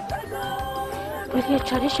 Will your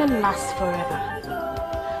tradition last forever?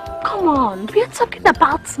 Come on, we are talking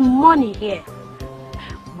about money here.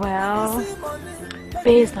 Well,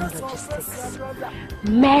 based on logistics,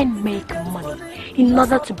 men make money in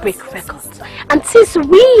order to break records. And since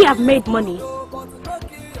we have made money,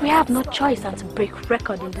 we have no choice than to break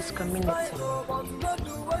record in this community.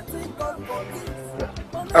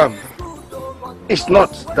 It's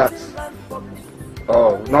not that,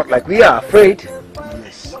 not like we are afraid.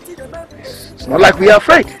 Yes. It's not like we are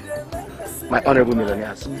afraid, my honorable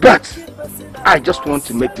millionaires. But I just want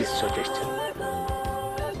to make this suggestion.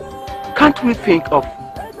 Can't we think of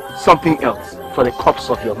something else for the corpse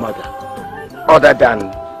of your mother, other than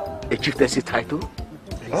a chieftaincy title?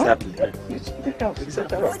 Exactly.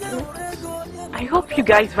 I hope you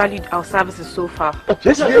guys valued our services so far.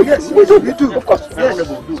 Yes, we do. Of course, yes,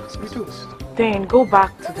 we do. Then go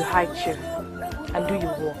back to the high chief and do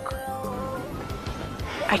your work.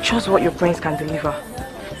 I trust what your brains can deliver.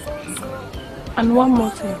 And one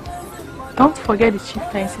more thing. Don't forget the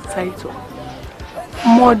chieftaincy title.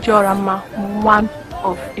 Mojorama, one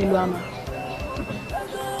of Iluama.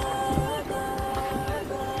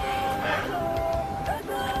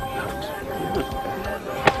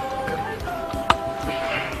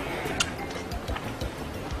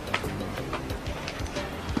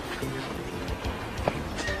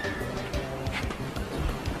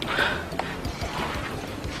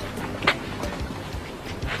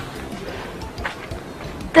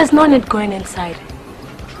 There's no need going inside.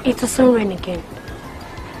 It will soon rain again.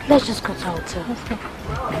 Let's just go to our hotel.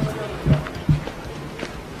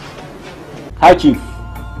 High Chief,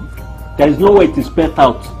 there is no way it is spelled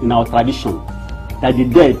out in our tradition that the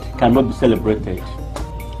dead cannot be celebrated.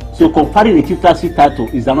 So conferring a chieftaincy title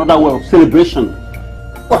is another way of celebration.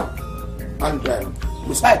 Well, and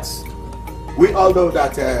besides, we all know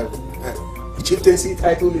that the chieftaincy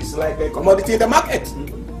title is like a commodity in the market.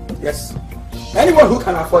 Yes. Anyone who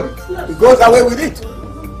can afford it, he goes away with it.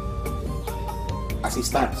 As it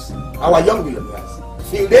stands, our young millionaires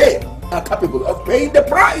feel they are capable of paying the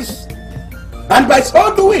price. And by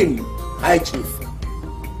so doing, High Chief,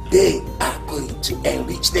 they are going to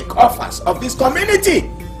enrich the coffers of this community.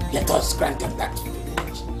 Let us grant them that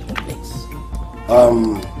privilege, please.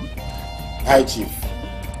 High Chief,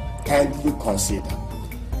 kindly consider.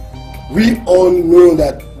 We all know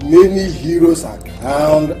that many heroes are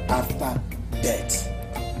crowned after death.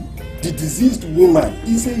 The deceased woman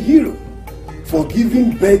is a hero for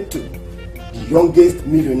giving birth to the youngest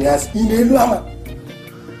millionaires in Eluama.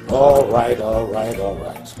 All right.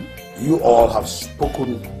 You all have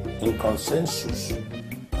spoken in consensus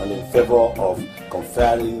and in favor of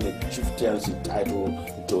conferring the chieftaincy title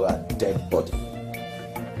to a dead body.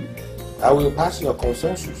 I will pass your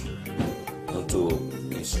consensus to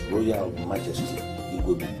His Royal Majesty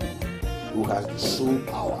Igwe, who has the sole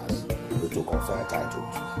powers to confer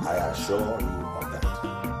titles. I assure you of that.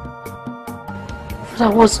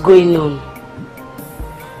 Father, what's going on?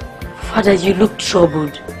 Father, you look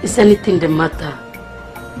troubled. Is anything the matter?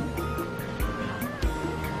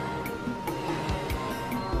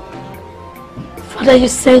 Father, you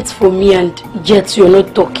sent for me and yet you're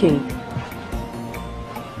not talking.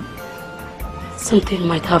 Something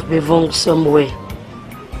might have been wrong somewhere.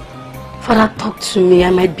 Father, talk to me.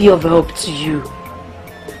 I might be of help to you.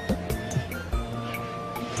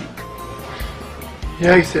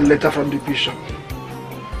 Here is a letter from the bishop.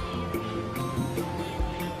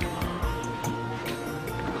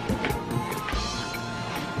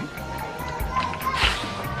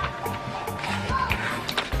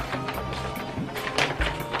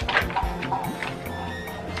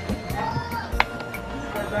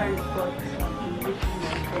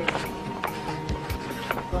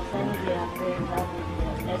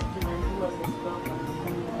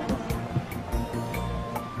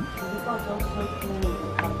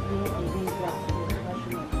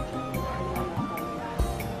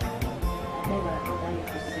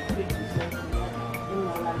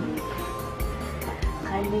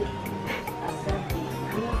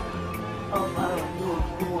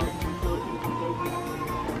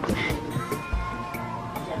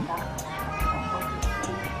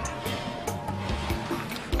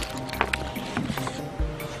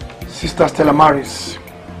 Sister Stella Maris,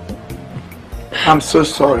 I'm so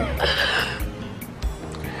sorry,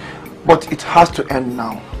 but it has to end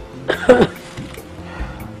now.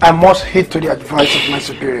 I must heed to the advice of my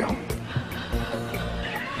superior.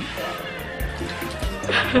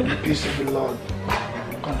 The peace of the Lord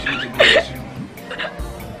continue to be with you.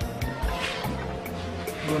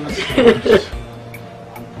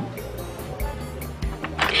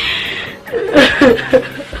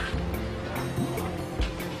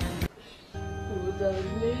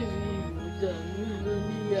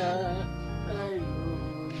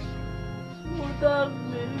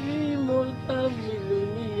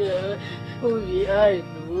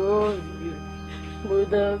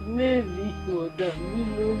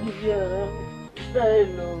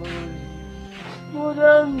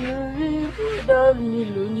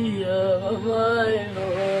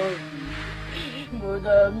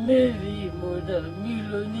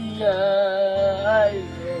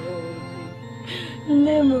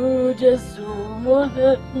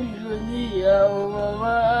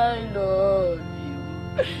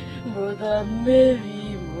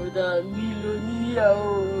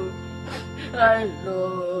 I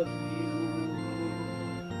love you.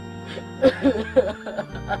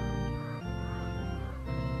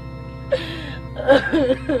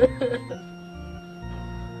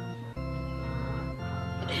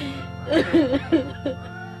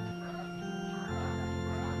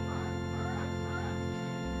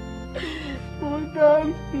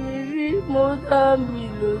 Madam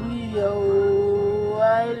Milonia, oh,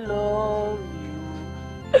 I love you.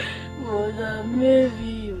 Madam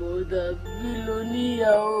Mary, Madam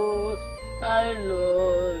Milonia, oh, I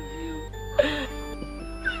love you.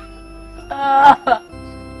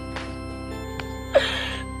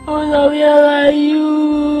 Mama, where are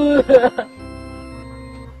you?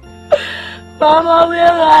 Mama,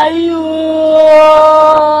 where are you?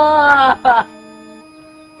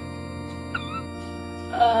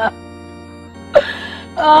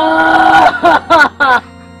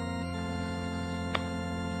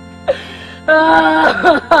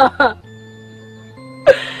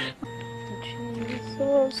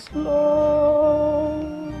 Jesus,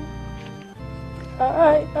 Lord,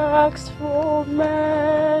 I ask for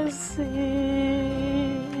mercy.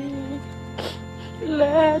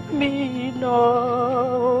 Let me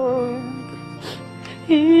know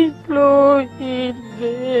it flow in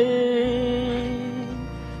vain.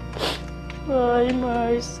 By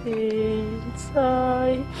my sins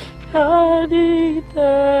I had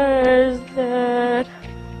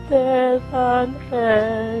death and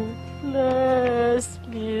endless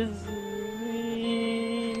misery.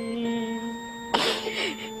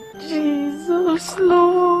 Jesus,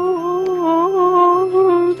 Lord,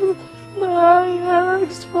 I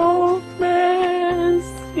ask for mercy.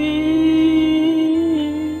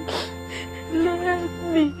 Let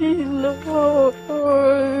me know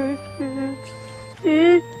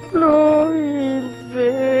it flow in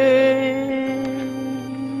vain.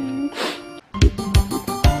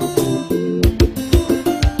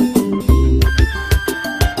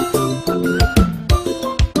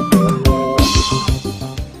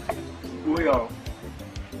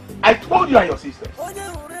 I told you and your sisters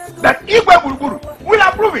that Igwe Buruburu will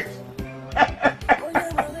approve it.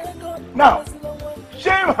 Now,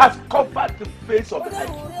 shame has covered the face of the high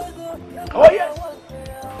chief. Oh yes,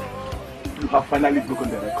 you have finally broken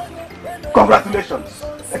the record. Congratulations.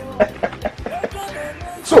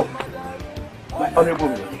 So, my honorable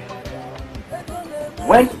lady,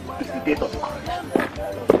 when is the date of the coronation?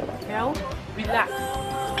 Well, relax.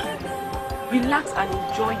 Relax and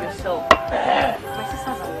enjoy yourself. My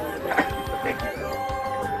sisters are ready.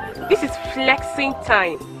 This is flexing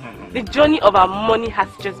time. The journey of our money has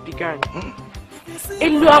just begun.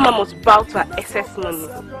 Eluama must bow to our excess money.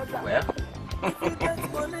 Well,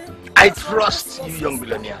 I trust you young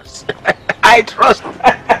millionaires. I trust.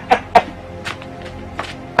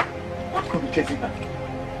 What could be chasing her?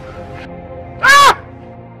 Ah!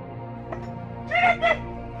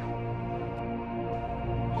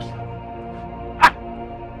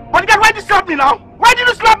 Bodyguard, why did you slap me now? Why did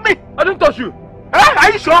you slap me? I didn't touch you. Eh?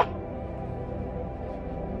 Are you sure?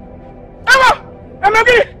 Emma!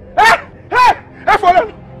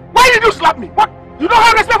 Why did you slap me? What? You don't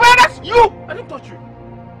have respect for others? You! I didn't touch you.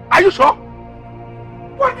 Are you sure?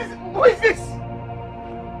 What is it? Who is this?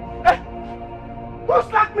 Eh? Who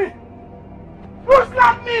slapped me? Who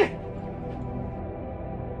slapped me?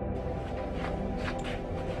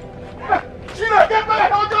 Sheila, get my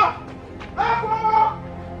head on!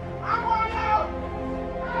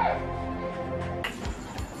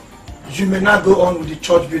 You may not go on with the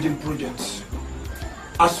church building project,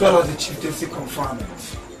 as well as the chieftaincy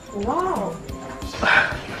conferment. Wow.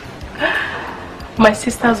 My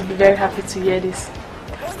sisters will be very happy to hear this.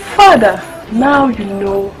 Father, now you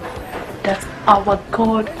know that our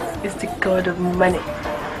God is the God of money.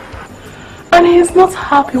 And he is not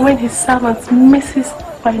happy when his servants misses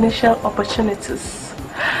financial opportunities.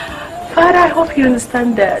 Father, I hope you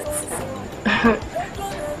understand that.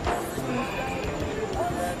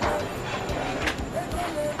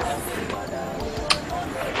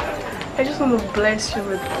 I just want to bless you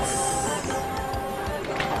with this.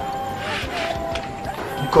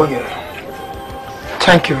 Go here.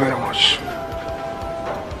 Thank you very much.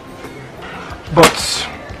 But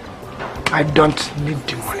I don't need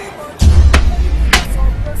the money.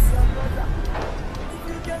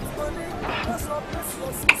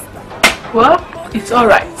 Well, it's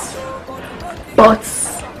alright. But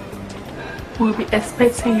we'll be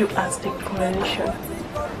expecting you as the coronation.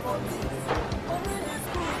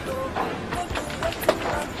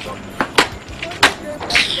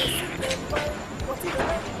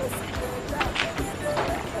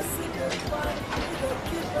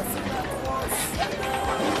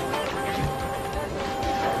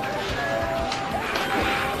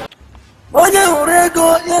 Onye hụrụ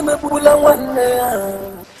ego emebula nwanne ya.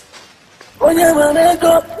 Onye nwere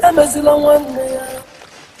ego emezila nwanne ya.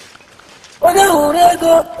 Onye nwere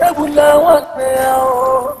ego ebula nwanne ya.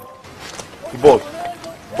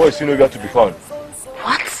 Boys, you know you have to be found.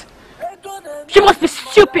 What? She must be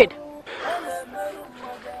stupid.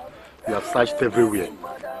 We have searched everywhere,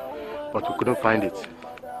 but we couldn't find it.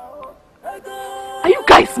 Are you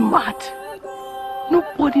guys mad?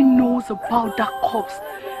 Nobody knows about that corpse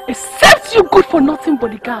except you good for nothing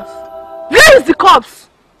but the gas. Where is the corpse?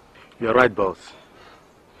 You're right, boss.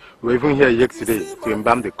 We were even here yesterday to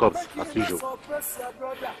embalm the corpse as usual.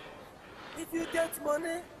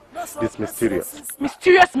 It's mysterious.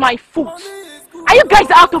 Mysterious, my foot. Are you guys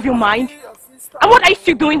out of your mind? And what are you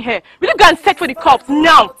still doing here? Will you go and search for the corpse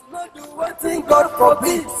now? God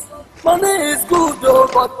forbids. Money is good though,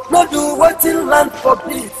 but not do what in land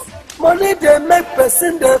forbids. Money they make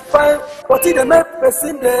person they find, but they make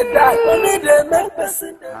person they die. Money they make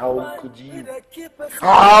person they How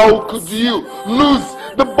could you lose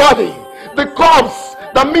the body, the corpse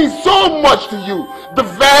that means so much to you, the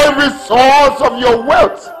very source of your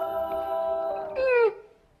wealth?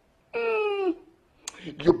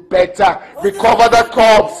 You better recover the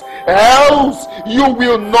corpse, else you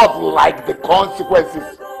will not like the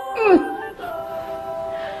consequences.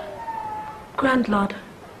 Grand Lord,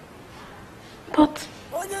 but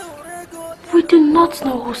we do not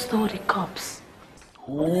know who stole the corpse.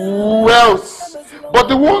 Who else but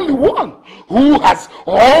the only one who has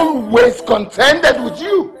always contended with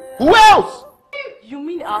you? Who else? You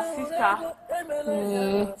mean our sister?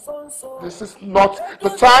 This is not the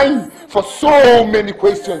time for so many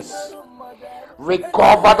questions.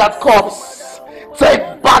 Recover that corpse.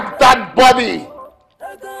 Take back that body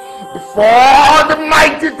before the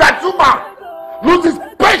mighty Tatuma loses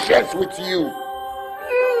patience with you.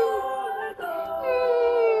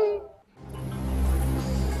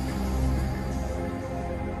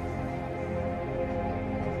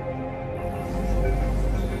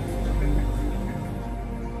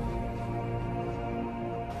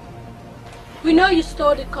 We know you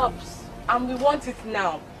stole the corpse. And we want it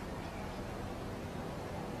now.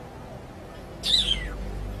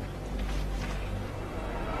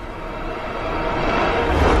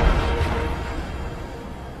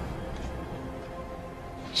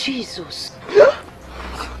 Jesus.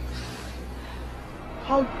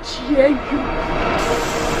 How dare you?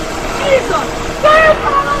 Jesus! Save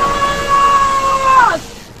us!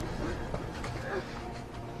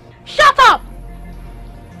 Shut up!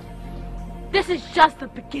 This is just the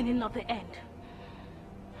beginning of the end.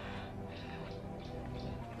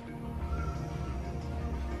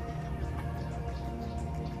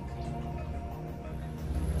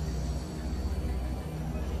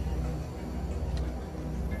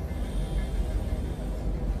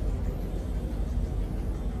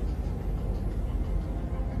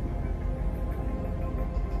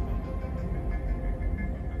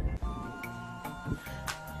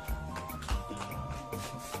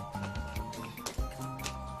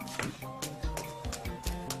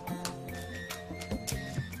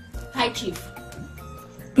 Hi, Chief.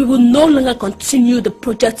 We will no longer continue the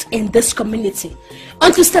project in this community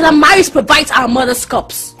until Stella Maris provides our mother's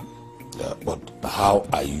corpse. But how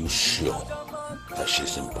are you sure that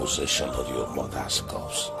she's in possession of your mother's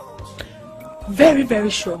corpse? Very, very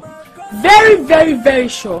sure. Very, very, very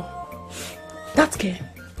sure. That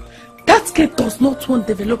girl does not want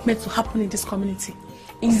development to happen in this community.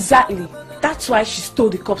 Exactly. That's why she stole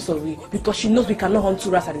the corpse away, because she knows we cannot hunt two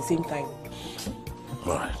rats at the same time.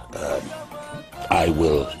 Alright, I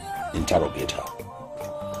will interrogate her.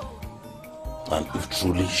 And if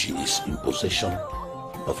truly she is in possession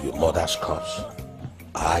of your mother's corpse,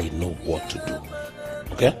 I know what to do.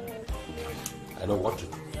 Okay? I know what to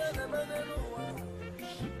do.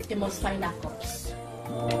 They must find our corpse.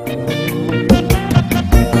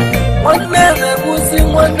 One man was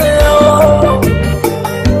in one day.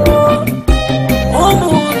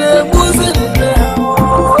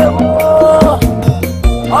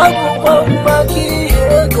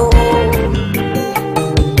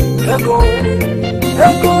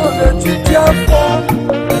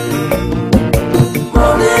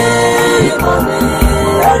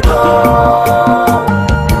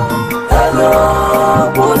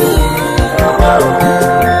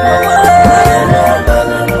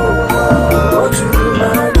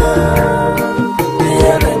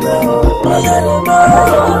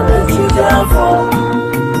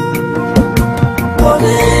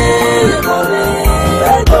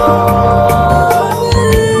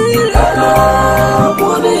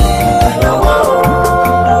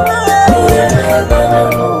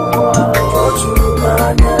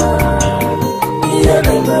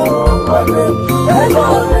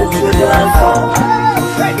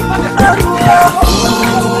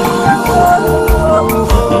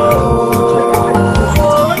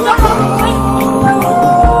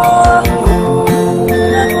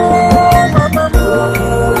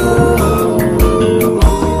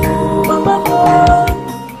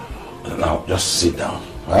 Just sit down,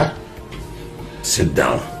 huh? Sit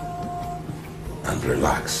down and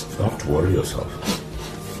relax. Don't worry yourself.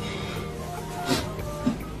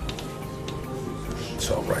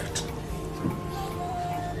 It's all right.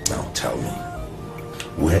 Now tell me,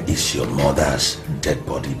 where is your mother's dead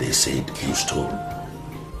body they said you stole?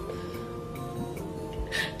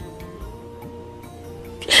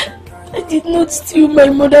 I did not steal my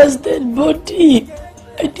mother's dead body.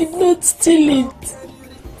 I did not steal it.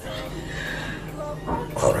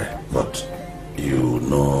 Alright, but you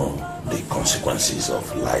know the consequences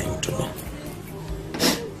of lying to me.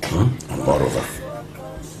 And moreover,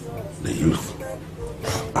 the youth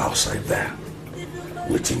are outside there,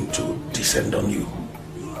 waiting to descend on you.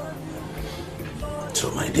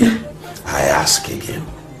 So my dear, I ask again,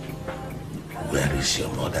 where is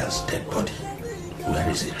your mother's dead body? Where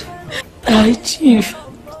is it? Chief,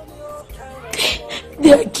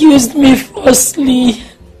 they accused me falsely.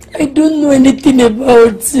 I don't know anything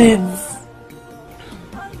about it.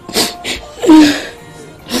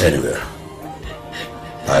 Anyway,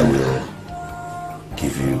 I will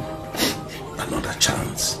give you another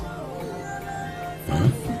chance.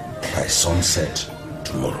 By sunset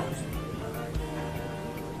tomorrow.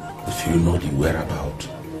 If you know the whereabouts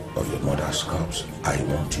of your mother's corpse, I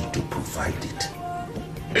want you to provide it.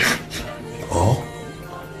 Or,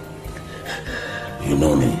 you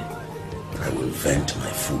know me, I will vent my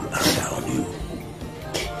full anger on you.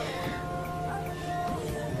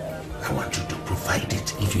 I want you to provide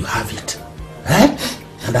it if you have it. And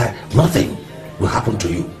nothing will happen to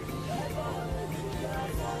you.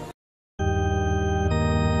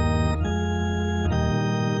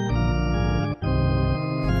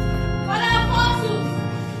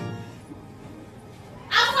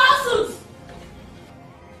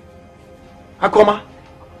 Akoma,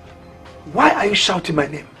 why are you shouting my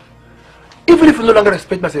name? Even if you no longer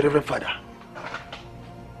respect me as a reverend father,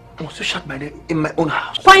 must you shout my name in my own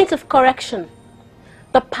house? Point of correction.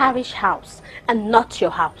 The parish house and not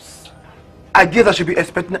your house. I guess I should be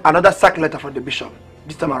expecting another sack letter from the bishop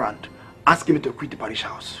this time around, asking me to quit the parish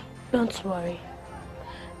house. Don't worry.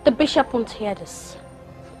 The bishop won't hear this.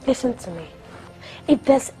 Listen to me. If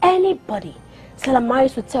there's anybody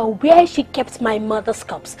Salamaris would tell where she kept my mother's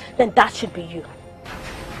cups, then that should be you.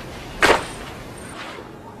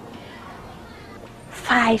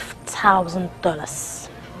 $5,000.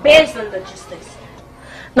 Based on logistics.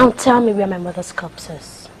 Now tell me where my mother's cups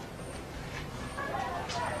is.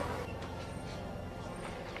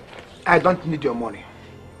 I don't need your money.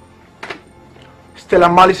 Stella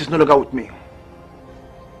Malice is no longer with me.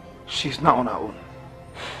 She's now on her own.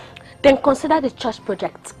 Then consider the church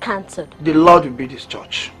project cancelled. The Lord will be this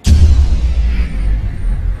church.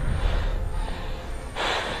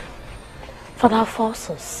 Father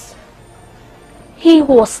Alphonsus, he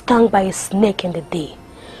who was stung by a snake in the day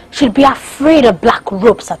should be afraid of black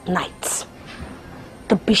ropes at night.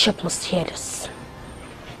 The bishop must hear this.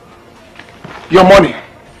 Your money.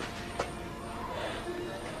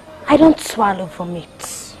 I don't swallow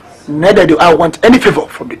vomit. Neither do I want any favor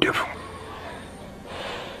from the devil.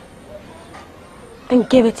 Then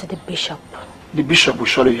give it to the bishop. The bishop will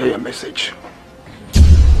surely hear your message.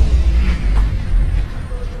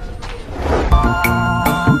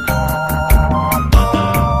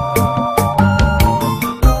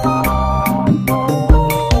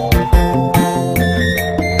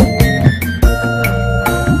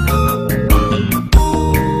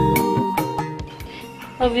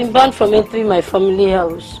 I've been banned from entering my family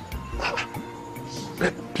house.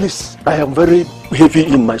 Please, I am very heavy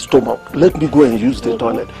in my stomach. Let me go and use the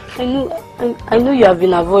toilet. I know you have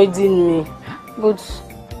been avoiding me, but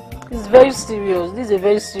it's very serious. This is a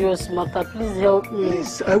very serious matter. Please help me.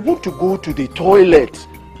 Please, I want to go to the toilet.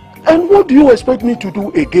 And what do you expect me to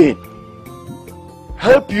do again?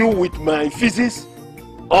 Help you with my feces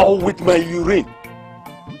or with my urine?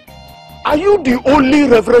 Are you the only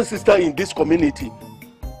reverend sister in this community?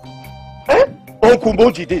 Uncle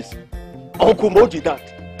Moji this, Uncle Moji that.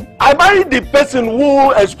 Am I the person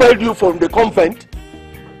who expelled you from the convent?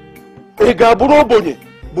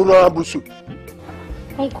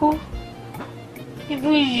 Uncle,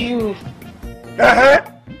 even you.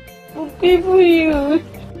 Even you.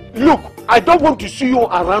 Look, I don't want to see you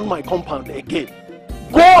around my compound again.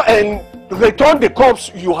 Go and return the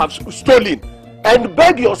cups you have stolen and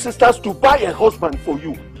beg your sisters to buy a husband for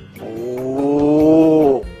you.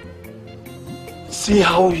 Oh, see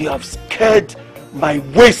how you have scared my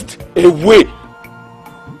waist away.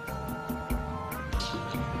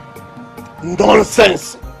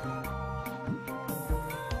 Nonsense.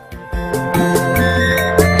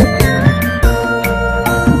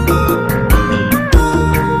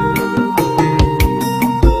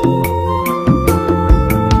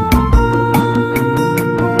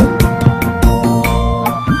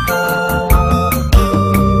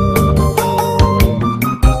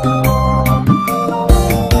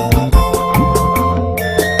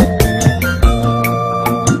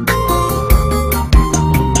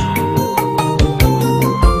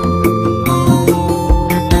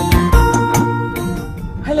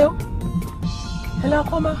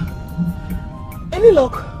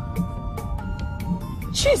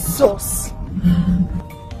 Jesus!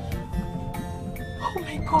 Oh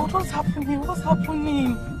my God, what's happening? What's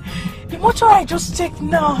happening? The mortuary I just checked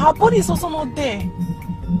now, her body is also not there.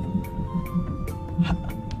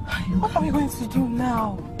 What are we going to do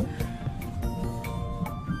now?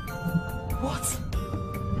 What?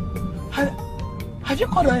 Have you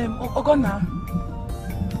called Ogonna?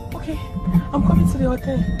 Okay, I'm coming to the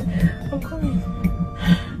hotel. I'm coming.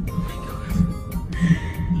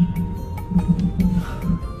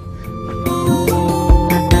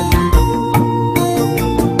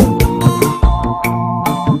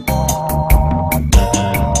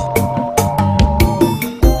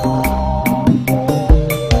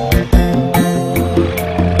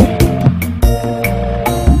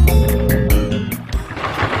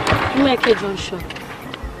 Junction.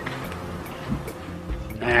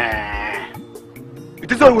 It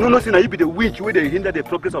is all we don't know say you be the witch where they hinder the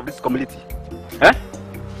progress of this community. Eh?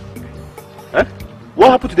 Eh?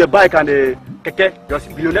 What happened to the bike and the keke your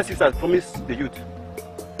billionaire sisters promised the youth?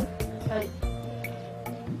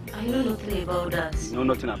 I know nothing about that. You know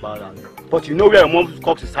nothing about that. But you know where your mom's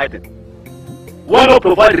corpse is hiding. Why not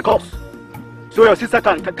provide the corpse? So your sister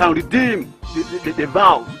can redeem the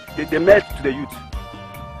vow they made to the youth.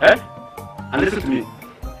 Eh? And listen to me.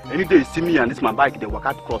 Any day you see me and this my bike, they walk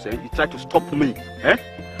out across and you try to stop me. Eh?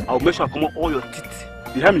 I'll make sure I come out all your teeth.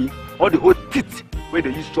 You hear me? All the whole teeth where they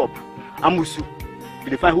use chop. I'm with you. If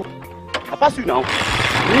they find who? I'll pass you now.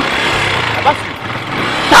 I'll pass you.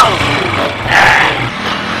 Down!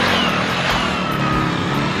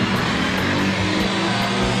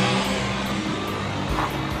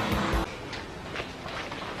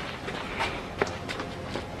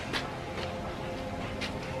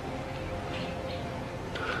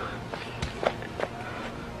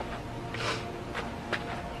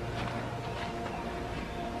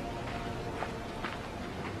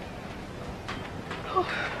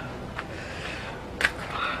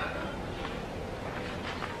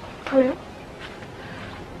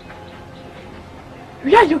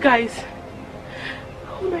 Where are you guys?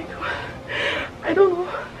 Oh my God. I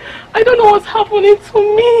don't know what's happening to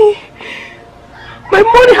me. My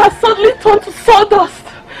money has suddenly turned to sawdust.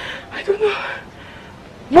 I don't know.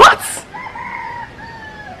 What?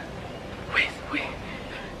 Wait.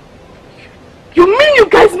 You mean you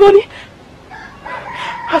guys' money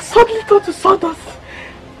has suddenly turned to sawdust?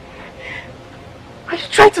 Are you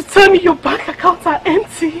trying to tell me your bank accounts are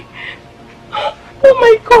empty? Oh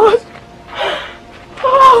my God.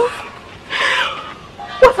 Oh.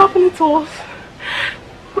 What's happening to us?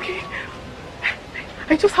 Okay.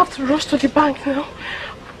 I just have to rush to the bank now.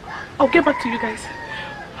 I'll get back to you guys.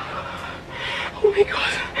 Oh my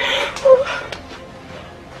God. Oh.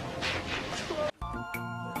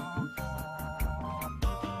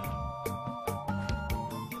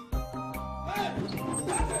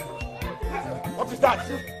 What is that?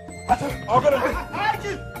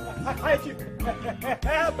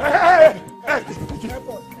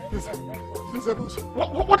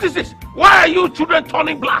 What is this? Why are you children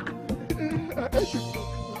turning black? We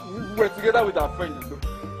were together with our friends.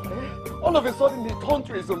 All of a sudden, he turned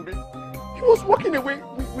to a zombie. He was walking away.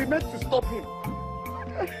 We meant to stop him.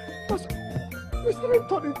 We started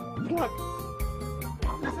turning black.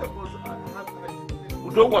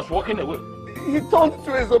 Udo was walking away. He turned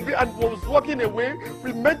to a zombie and was walking away.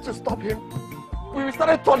 We meant to stop him. We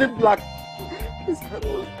started turning black.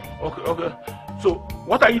 Okay. So,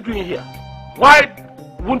 what are you doing here? Why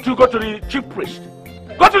won't you go to the chief priest?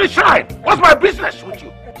 Go to the shrine. What's my business with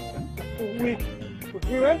you?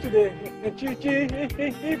 We went to the chief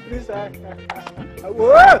priest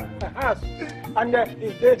house, and he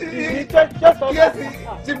just us. Yes,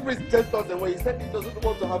 the chief priest chased us away. He said he doesn't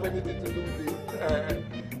want to have anything to do with the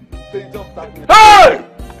deity of darkness. Hey!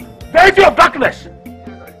 Deity of darkness!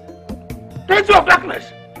 Deity of darkness!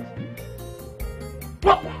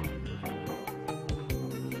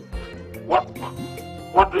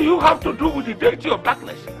 What do you have to do with the deity of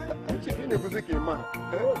darkness? It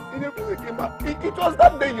was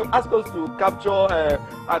that day you asked us to capture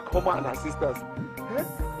Akoma and her sisters.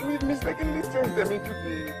 We mistakenly changed them into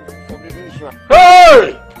the forbidden shrine.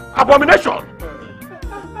 Hey! Abomination!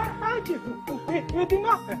 We did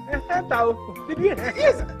not enter. Did we?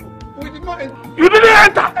 Yes, we did not enter. You didn't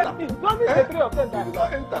enter? It's not the three of them that did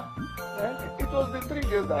not enter. It was the 3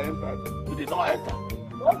 girls that entered. You did not enter.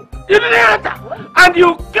 You didn't enter. And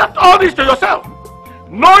you kept all this to yourself.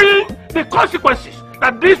 Knowing the consequences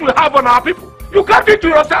that this will have on our people. You kept it to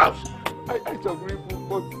yourselves. I agree,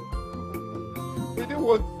 but we didn't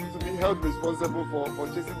want to be held responsible for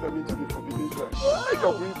chasing them into the forbidden shrine. I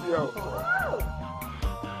agree.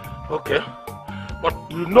 Okay. But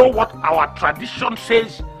you know what our tradition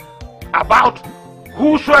says about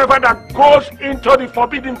whosoever that goes into the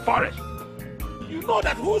forbidden forest? You know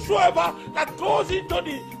that whosoever that goes into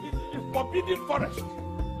the forbidden forest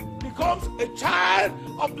becomes a child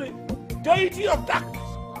of the deity of darkness.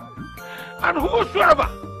 And whosoever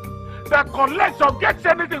that collects or gets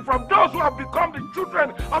anything from those who have become the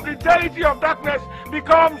children of the deity of darkness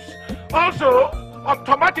becomes also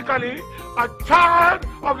automatically a child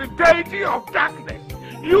of the deity of darkness.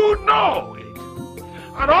 You know it.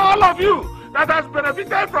 And all of you that has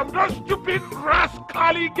benefited from those stupid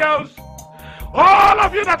rascally girls, all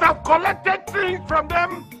of you that have collected things from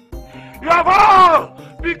them, you have all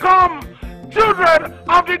become children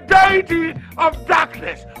of the deity of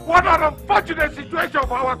darkness. What an unfortunate situation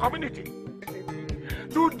for our community.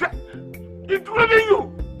 Including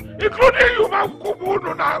you, my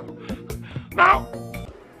Kubuno now.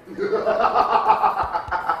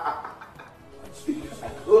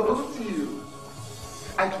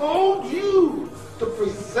 I told you to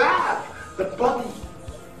preserve the body,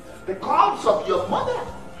 the corpse of your mother,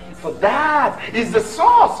 for that is the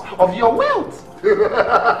source of your wealth.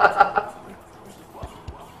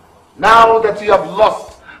 Now that you have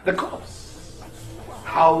lost the corpse,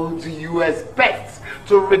 how do you expect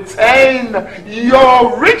to retain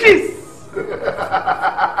your riches?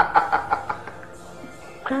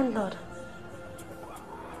 Grandlord,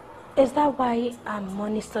 is that why our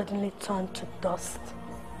money suddenly turned to dust?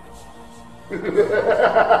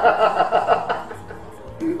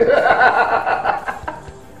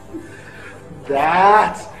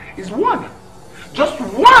 That is one, just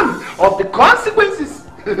one of the consequences.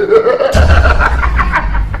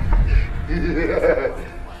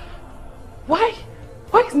 Why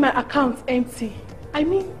is my account empty? I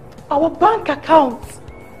mean, our bank account.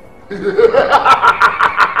 The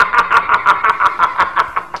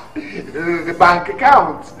bank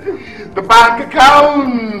account. The bank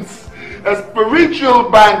accounts. A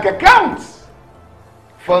spiritual bank account.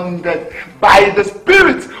 Funded by the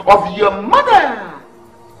spirit of your mother.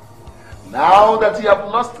 Now that you have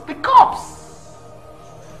lost the corpse,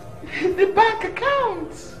 the bank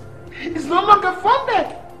account is no longer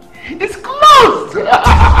funded. It's closed.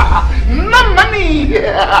 No money.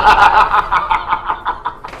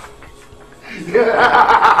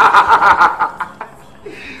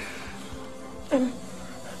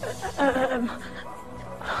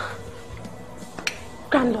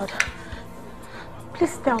 Grandlord,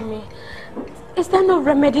 please tell me, is there no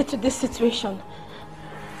remedy to this situation?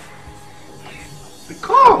 The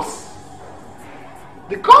corpse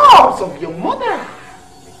of your mother.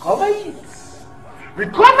 Recover it.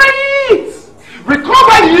 Recover it.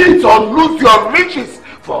 Recover it or lose your riches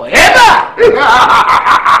forever.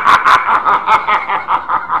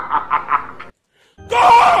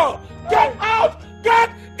 Go! Get out! Get!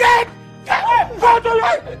 Go to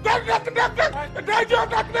life! Get! The deity of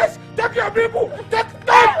darkness! Take your people!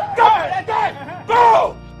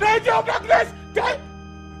 Go! Deity of darkness! Get!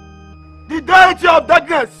 The deity of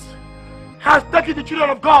darkness has taken the children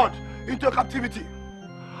of God into captivity.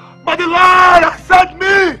 But the Lord has sent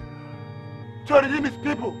me to redeem his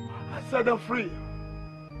people and set them free.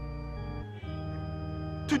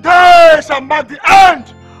 Today shall mark the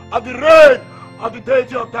end of the reign of the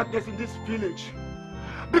deity of darkness in this village.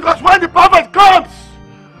 Because when the perfect comes,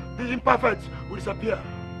 the imperfect will disappear.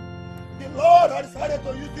 The Lord has decided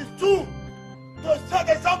to use this tool to set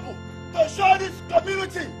an example, to show this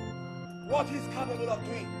community what he is capable of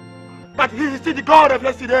doing. But he is still the God of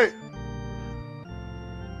yesterday.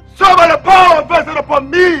 So by the power vested upon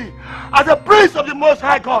me as a priest of the Most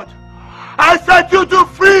High God, I set you to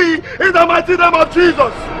free in the mighty name of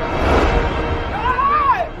Jesus.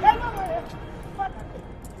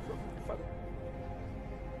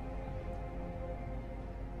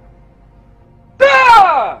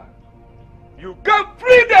 There! You can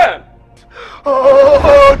free them!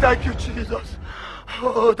 Oh, thank you, Jesus.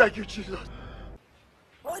 Oh, thank you, Jesus.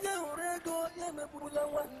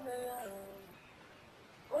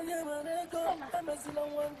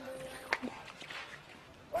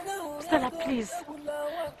 Stella, please.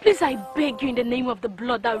 Please, I beg you in the name of the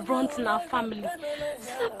blood that runs in our family.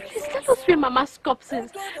 Stella, please, let us where Mama's corpse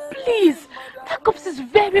is. Please. That corpse is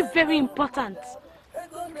very, very important.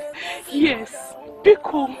 Yes.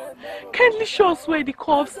 Biko, kindly show us where the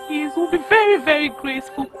corpse is. We'll be very, very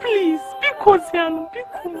grateful. Please. Biko, Ziano.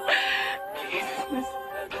 Biko. Please.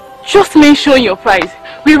 Just mention your price.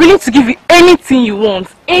 We're willing to give you anything you want.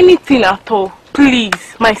 Anything at all.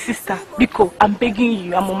 Please, my sister, Biko, I'm begging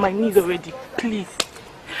you. I'm on my knees already. Please.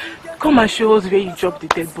 Come and show us where you dropped the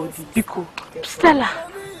dead body. Biko.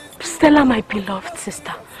 Stella, my beloved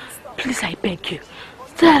sister. Please, I beg you.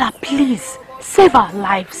 Tell her, please. Save our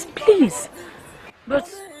lives, please. But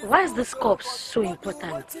why is this corpse so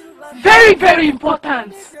important? Very, very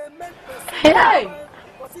important. Hey!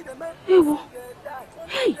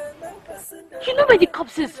 Hey! You know where the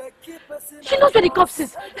corpse is. She knows where the corpse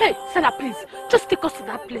is. Hey, Sarah, please. Just take us to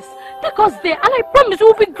that place. Take us there, and I promise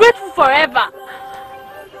we'll be grateful forever.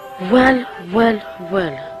 Well.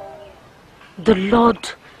 The Lord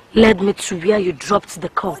led me to where you dropped the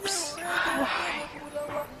corpse.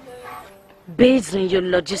 Based on your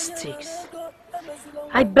logistics,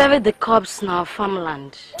 I buried the corpse in our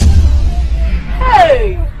farmland.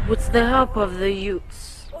 Hey! With the help of the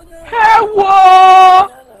youths. Hey, whoa!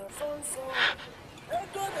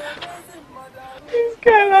 This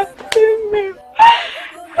girl has killed me.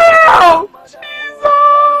 Help! Jesus!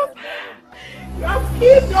 You have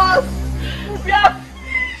killed us! We are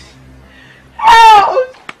finished!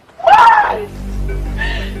 Help! Why?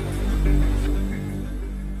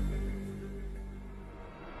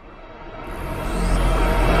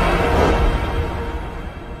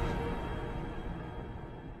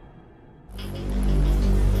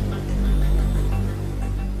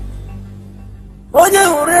 Onye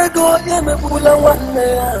hụrụ ego emegbula nwanne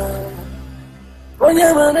ya. Onye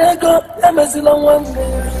nwere ego emezila nwanne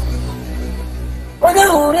ya. Onye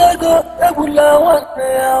hụrụ ego egbula nwanne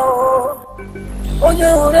ya. Onye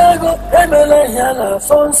hụrụ ego emela ihe na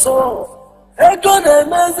nsọ. Ego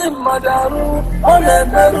na-emezi mmadụ arụ, ọ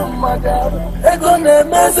na-emerụ mmadụ arụ. Ego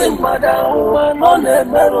na-emezi mmadụ arụ, ọ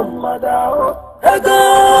na-emerụ mmadụ arụ. Ego.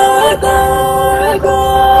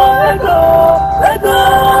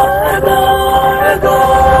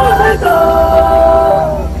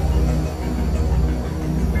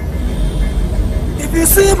 If you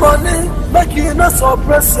see money, make you not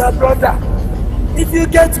suppress your brother. If you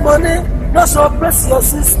get money, not suppress your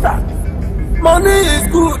sister. Money is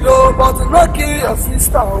good, oh, but not kill your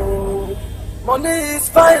sister. Oh. Money is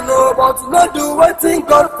fine, oh, but not do what thing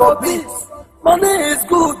God forbids. Money is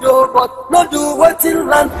good, oh, but not do what thing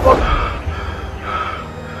land forbids.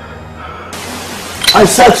 I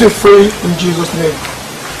set you free in Jesus' name.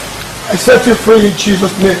 I set you free in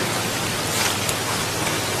Jesus' name.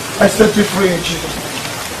 I set you free in Jesus' name.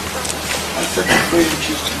 I set you free in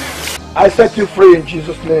Jesus' name. I set you free in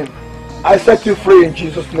Jesus' name. I set you free in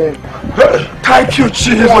Jesus' name. Thank you,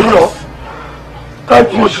 Jesus.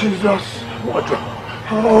 Thank you, Jesus.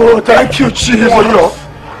 Oh, thank you, Jesus.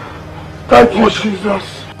 Thank you, Jesus.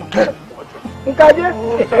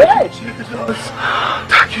 Oh, thank you, Jesus.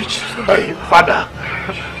 Thank you, Jesus. Hey, Father,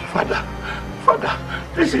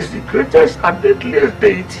 this is the greatest and deadliest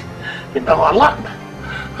deity in our land.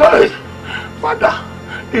 Hey, Father,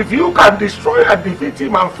 if you can destroy and defeat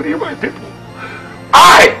him and free my people,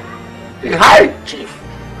 I, the High Chief,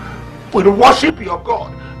 will worship your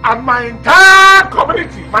God, and my entire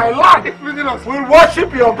community, my land, will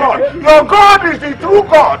worship your God. Your God is the true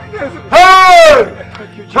God. Hey!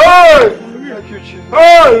 Hey!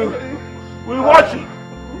 We worship.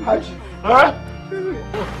 Huh?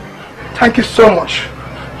 Thank you so much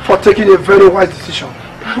for taking a very wise decision.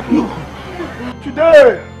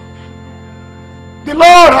 Today, the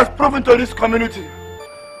Lord has proven to this community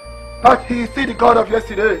that He is still the God of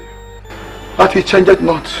yesterday, that He changed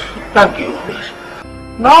not. Thank you.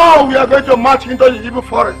 Now we are going to march into the evil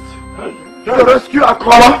forest to rescue our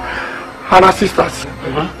caller and our sisters.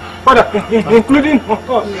 Father, including us.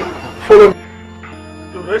 Follow me.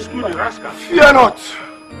 To rescue the rascals. Fear not.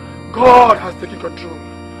 God has taken control.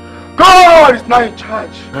 God is now in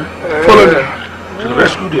charge. Follow me. To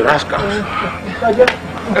rescue the rascals.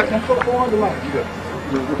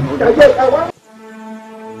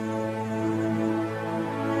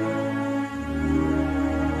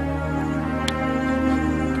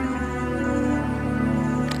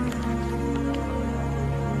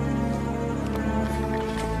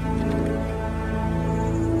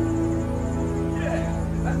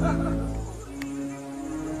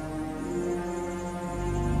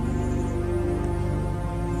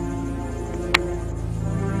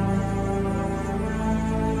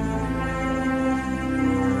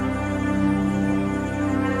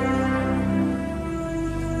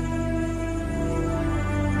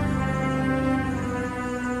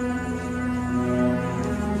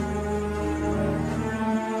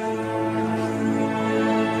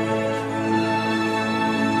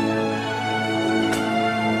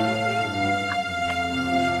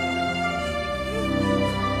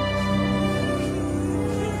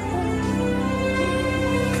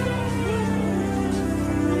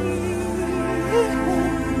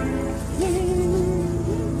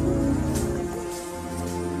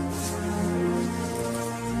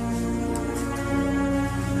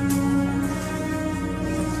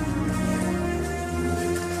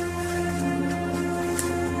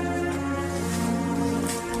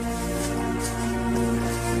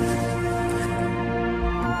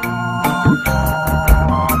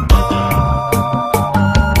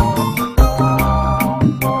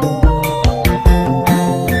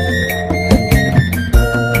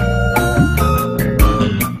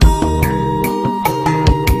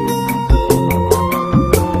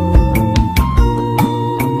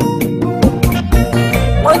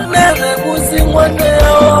 one day.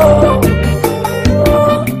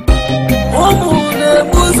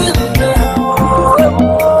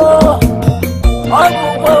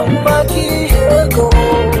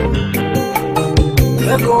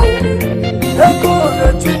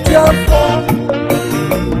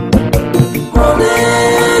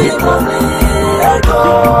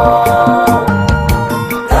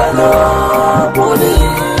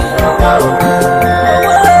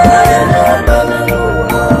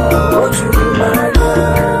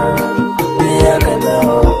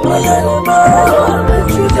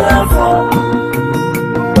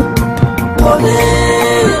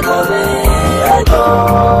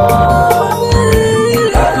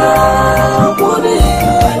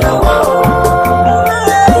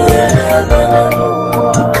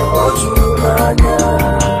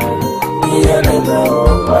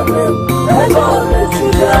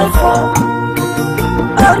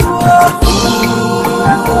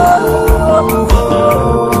 I